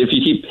 please. Like, if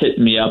you keep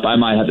hitting me up, I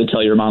might have to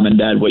tell your mom and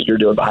dad what you're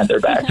doing behind their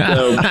back.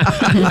 So,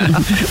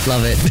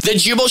 love it. The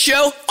Jubal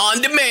Show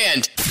on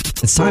demand.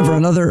 It's time for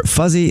another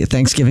fuzzy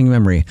Thanksgiving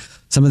memory.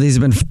 Some of these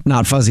have been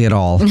not fuzzy at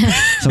all.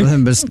 Some of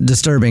them have been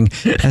disturbing.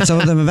 And some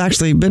of them have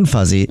actually been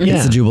fuzzy. Yeah.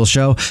 It's the Jubal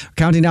Show.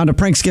 Counting down to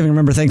Pranksgiving.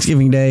 Remember,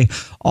 Thanksgiving Day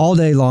all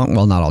day long.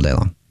 Well, not all day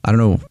long. I don't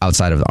know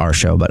outside of our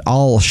show, but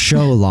all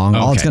show long.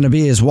 All it's going to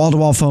be is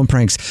wall-to-wall phone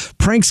pranks.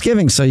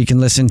 Pranksgiving, so you can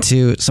listen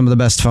to some of the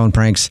best phone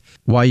pranks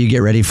while you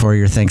get ready for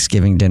your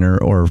Thanksgiving dinner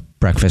or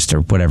breakfast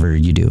or whatever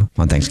you do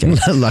on Thanksgiving.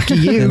 Lucky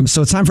you.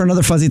 So it's time for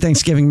another fuzzy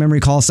Thanksgiving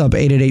memory. Call us up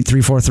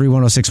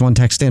 888-343-1061.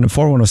 Text in at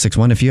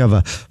 41061 if you have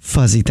a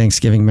fuzzy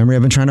Thanksgiving memory.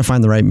 I've been trying to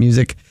find the right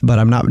music, but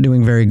I'm not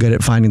doing very good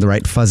at finding the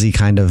right fuzzy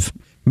kind of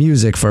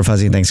music for a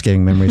fuzzy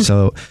Thanksgiving memory.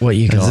 So what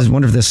you got? I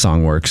wonder if this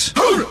song works.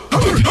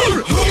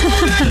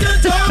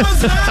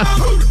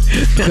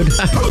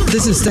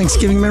 This is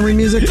Thanksgiving memory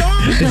music?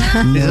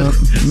 No,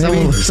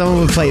 maybe someone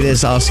would play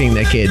this asking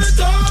their kids.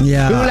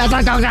 Yeah.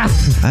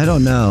 I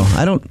don't know.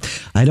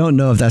 I don't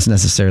know if that's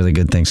necessarily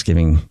good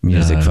Thanksgiving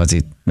music,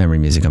 fuzzy memory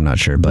music. I'm not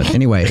sure. But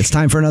anyway, it's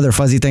time for another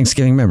fuzzy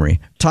Thanksgiving memory.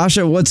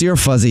 Tasha, what's your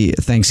fuzzy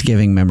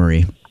Thanksgiving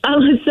memory?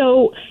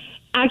 So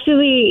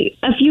actually,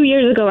 a few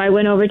years ago, I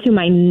went over to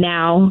my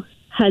now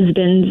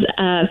husband's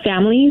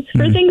family's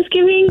for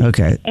Thanksgiving.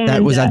 Okay.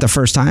 And, Was that the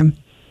first time?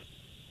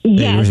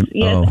 Yes.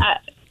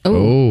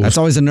 Oh. That's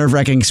always a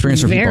nerve-wracking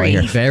experience for people I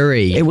hear.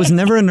 Very. It was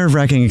never a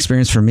nerve-wracking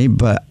experience for me,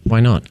 but... Why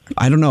not?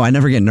 I don't know. I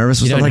never get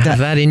nervous with You stuff don't like have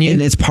that in you?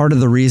 And it's part of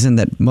the reason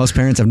that most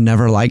parents have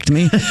never liked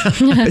me.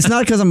 It's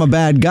not because I'm a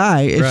bad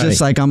guy. It's Right.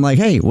 just like, I'm like,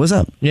 hey, what's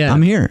up? Yeah.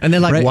 I'm here. And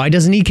they're like, Right? why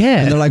doesn't he care?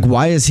 And they're like,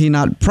 why is he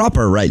not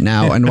proper right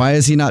now? And why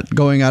is he not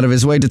going out of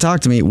his way to talk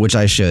to me? Which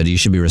I should. You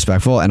should be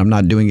respectful. And I'm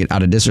not doing it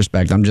out of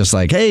disrespect. I'm just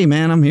like, hey,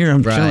 man, I'm here.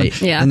 I'm Right.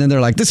 chilling. Yeah. And then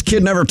they're like, this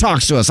kid never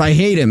talks to us. I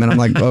hate him. And I'm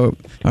like, oh,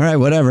 all right,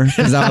 whatever.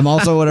 Because I'm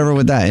also whatever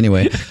with that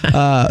anyway.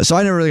 So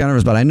I never really got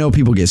nervous, but I know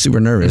people get super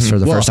nervous for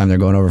the first time they're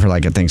going over for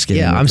like a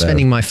Thanksgiving. Yeah, I'm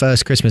spending my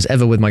first Christmas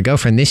ever with my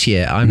girlfriend this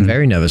year. I'm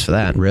very nervous for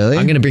that. Really?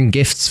 I'm going to bring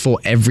gifts for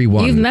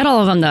everyone. You've met all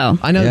of them, though.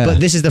 I know, Yeah. but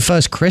this is the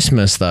first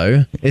Christmas,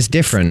 though. It's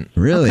different.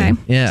 Really? Okay.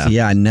 Yeah.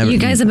 Yeah, I never. You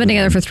guys have been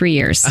together for 3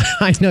 years.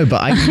 I know,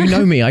 but you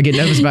know me. I get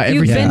nervous about You've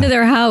everything. been to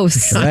their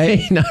house. Right?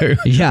 I know.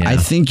 Yeah, I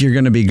think you're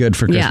going to be good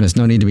for Yeah. Christmas.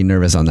 No need to be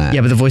nervous on that.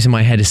 Yeah, but the voice in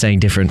my head is saying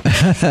different.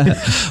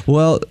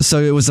 Well, so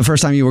it was the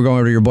first time you were going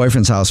over to your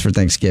boyfriend's house for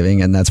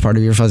Thanksgiving, and that's part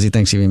of your fuzzy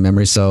Thanksgiving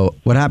memory. So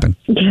what happened?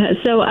 Yeah,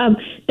 so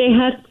they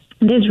had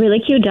this really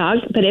cute dog,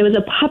 but it was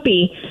a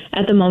puppy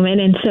at the moment,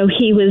 and so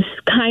he was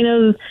kind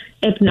of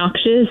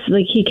obnoxious.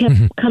 Like, he kept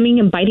coming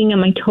and biting on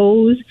my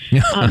toes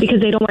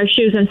because they don't wear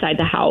shoes inside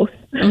the house.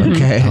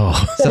 Okay.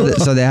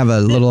 So they have a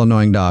little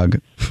annoying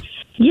dog.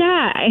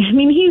 Yeah, I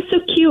mean, he's so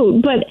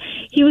cute, but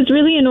he was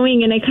really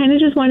annoying, and I kind of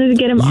just wanted to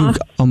get him off.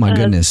 Oh my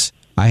goodness.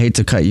 I hate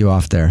to cut you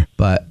off there,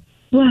 but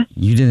What?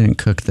 you didn't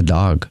cook the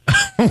dog.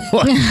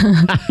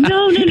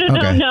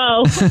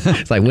 No.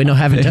 It's like, we're not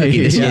having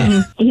turkey this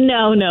year.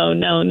 No,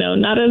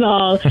 not at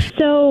all.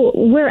 So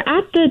we're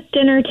at the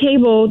dinner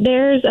table.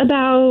 There's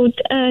about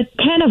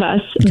 10 of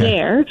us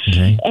there.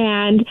 Okay.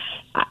 And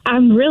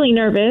I'm really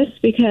nervous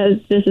because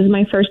this is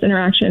my first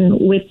interaction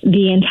with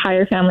the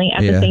entire family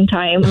at the same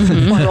time,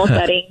 formal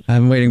setting.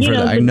 I'm waiting for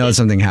that. I know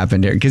something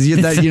happened here. Because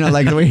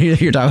like the way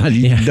you're talking about,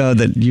 you know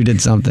that you did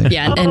something.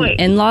 Yeah, and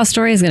in-law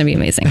story is going to be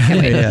amazing.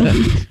 Can't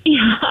wait.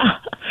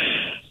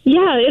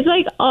 Yeah, it's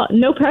like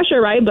no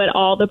pressure, right? But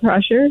all the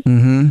pressure.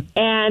 Mm-hmm.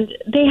 And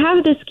they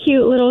have this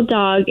cute little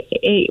dog,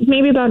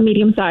 maybe about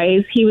medium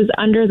size. He was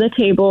under the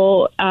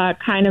table,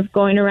 kind of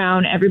going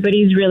around.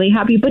 Everybody's really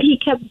happy, but he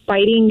kept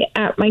biting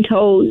at my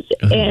toes.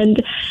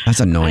 And that's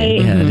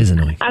annoying. Yeah, that is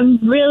annoying. I'm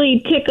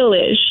really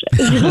ticklish.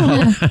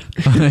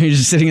 You're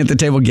just sitting at the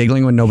table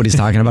giggling when nobody's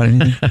talking about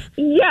anything?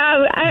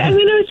 Yeah, I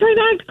mean, I was trying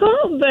to act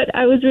calm, but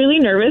I was really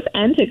nervous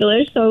and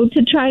ticklish. So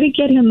to try to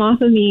get him off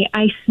of me,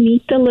 I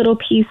sneaked a little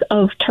piece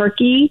of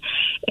turkey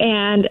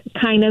and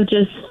kind of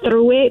just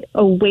threw it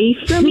away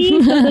from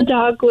me so the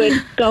dog would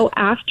go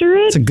after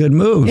it. It's a good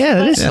move. Yeah,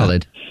 that is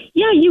solid.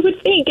 Yeah, you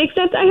would think,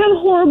 except I have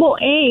horrible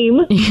aim.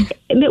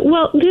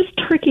 Well, this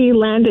turkey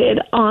landed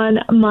on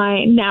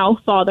my now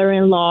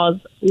father-in-law's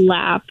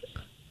lap.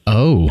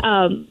 Oh.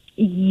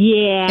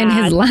 Yeah. In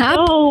his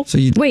lap? So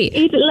you, Wait,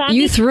 It landed-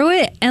 you threw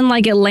it and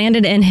like it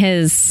landed in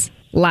his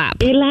lap.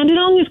 It landed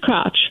on his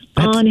crotch.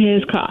 On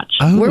his crotch.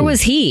 Oh. Where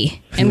was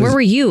he? And where were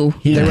you?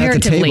 They were at the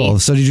comparatively? table.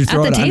 So did you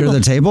throw At it the under table. the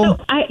table?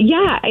 So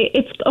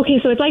it's okay.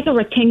 So it's like a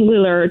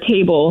rectangular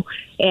table,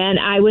 and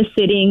I was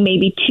sitting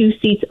maybe 2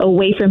 seats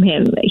away from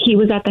him. He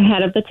was at the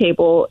head of the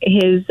table.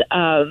 His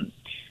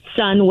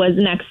son was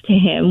next to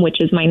him,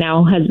 which is my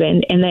now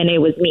husband, and then it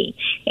was me.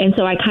 And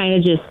so I kind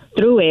of just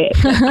threw it.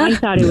 I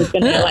thought it was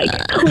going to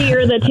like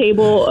clear the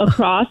table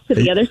across to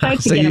the other side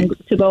to So get him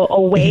to go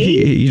away.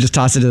 You just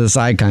toss it to the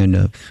side, kind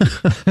of.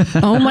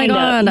 Oh my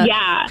Kind of, God.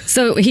 yeah.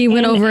 So he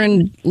went over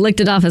and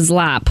licked it off his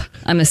lap,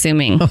 I'm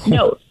assuming.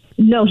 No,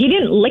 No, he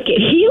didn't lick it.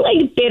 He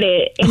like bit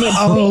it, and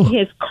it bit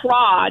his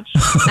crotch.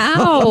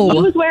 Ow! He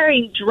was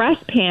wearing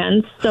dress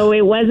pants, so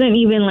it wasn't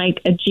even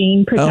like a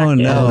jean protector. Oh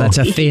no, that's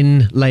a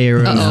thin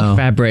layer of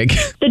fabric.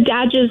 The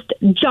dad just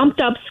jumped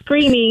up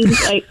screaming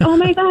like, "Oh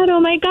my god! Oh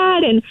my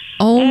god!" And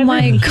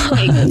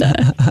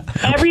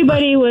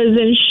everybody was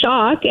in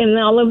shock, and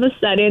all of a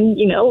sudden,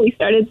 we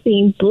started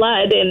seeing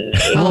blood. And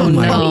oh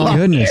my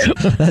goodness,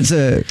 that's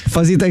a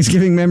fuzzy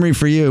Thanksgiving memory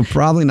for you.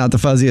 Probably not the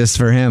fuzziest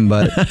for him,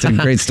 but it's a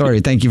great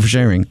story. Thank you for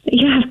sharing.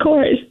 Yeah, of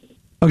course.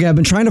 Okay, I've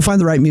been trying to find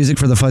the right music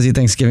for the fuzzy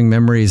Thanksgiving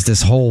memories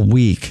this whole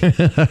week.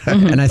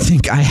 And I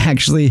think I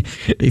actually,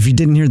 if you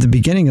didn't hear the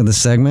beginning of the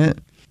segment,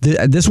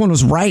 this one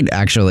was right,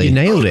 actually. You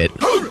nailed it.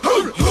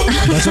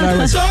 That's what I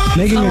was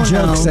making a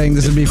joke saying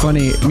this would be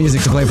funny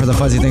music to play for the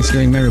fuzzy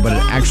Thanksgiving memory, but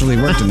it actually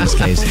worked in this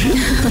case.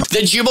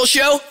 The Jubal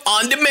Show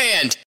on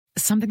demand.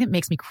 Something that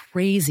makes me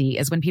crazy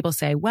is when people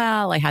say,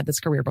 well, I had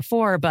this career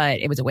before, but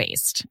it was a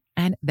waste.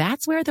 And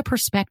that's where the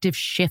perspective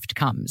shift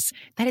comes,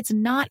 that it's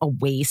not a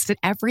waste, that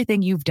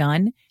everything you've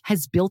done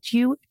has built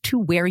you to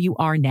where you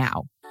are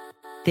now.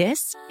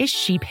 This is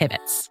She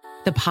Pivots,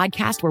 the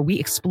podcast where we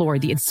explore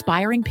the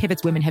inspiring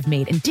pivots women have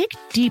made and dig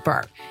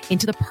deeper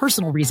into the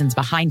personal reasons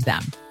behind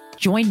them.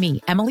 Join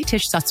me, Emily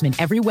Tish Sussman,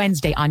 every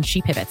Wednesday on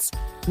She Pivots.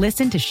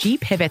 Listen to She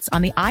Pivots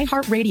on the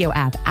iHeartRadio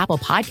app, Apple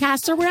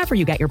Podcasts, or wherever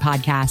you get your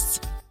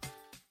podcasts.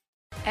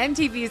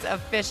 MTV's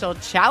official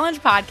Challenge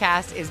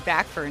podcast is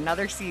back for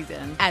another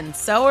season. And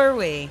so are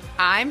we.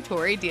 I'm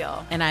Tori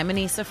Deal. And I'm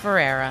Anissa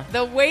Ferreira.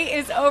 The wait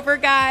is over,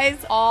 guys.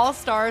 All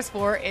Stars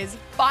 4 is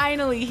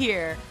finally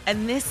here.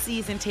 And this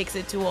season takes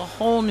it to a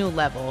whole new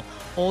level.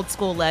 Old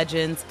school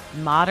legends,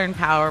 modern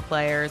power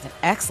players, and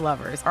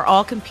ex-lovers are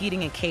all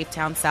competing in Cape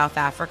Town, South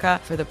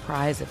Africa for the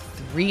prize of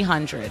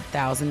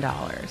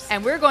 $300,000.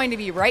 And we're going to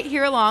be right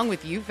here along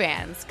with you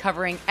fans,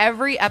 covering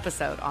every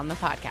episode on the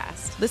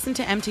podcast. Listen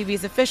to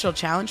MTV's official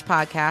Challenge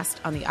podcast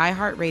on the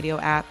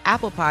iHeartRadio app,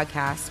 Apple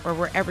Podcasts, or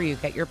wherever you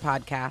get your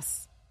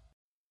podcasts.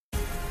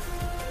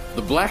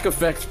 The Black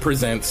Effect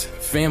presents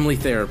Family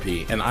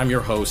Therapy, and I'm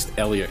your host,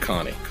 Elliot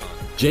Connie.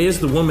 Jay is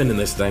the woman in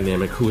this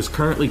dynamic who is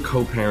currently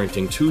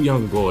co-parenting 2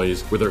 young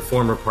boys with her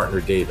former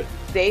partner, David.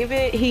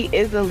 David, he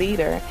is a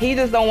leader. He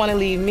just don't want to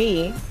leave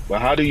me.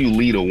 But how do you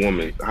lead a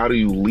woman? How do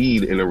you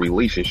lead in a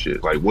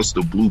relationship? Like, what's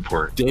the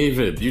blueprint?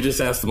 David, you just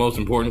asked the most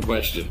important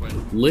question.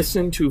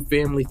 Listen to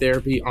Family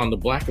Therapy on the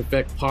Black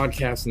Effect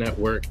Podcast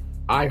Network,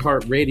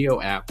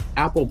 iHeartRadio app,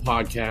 Apple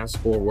Podcasts,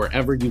 or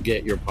wherever you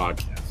get your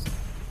podcasts.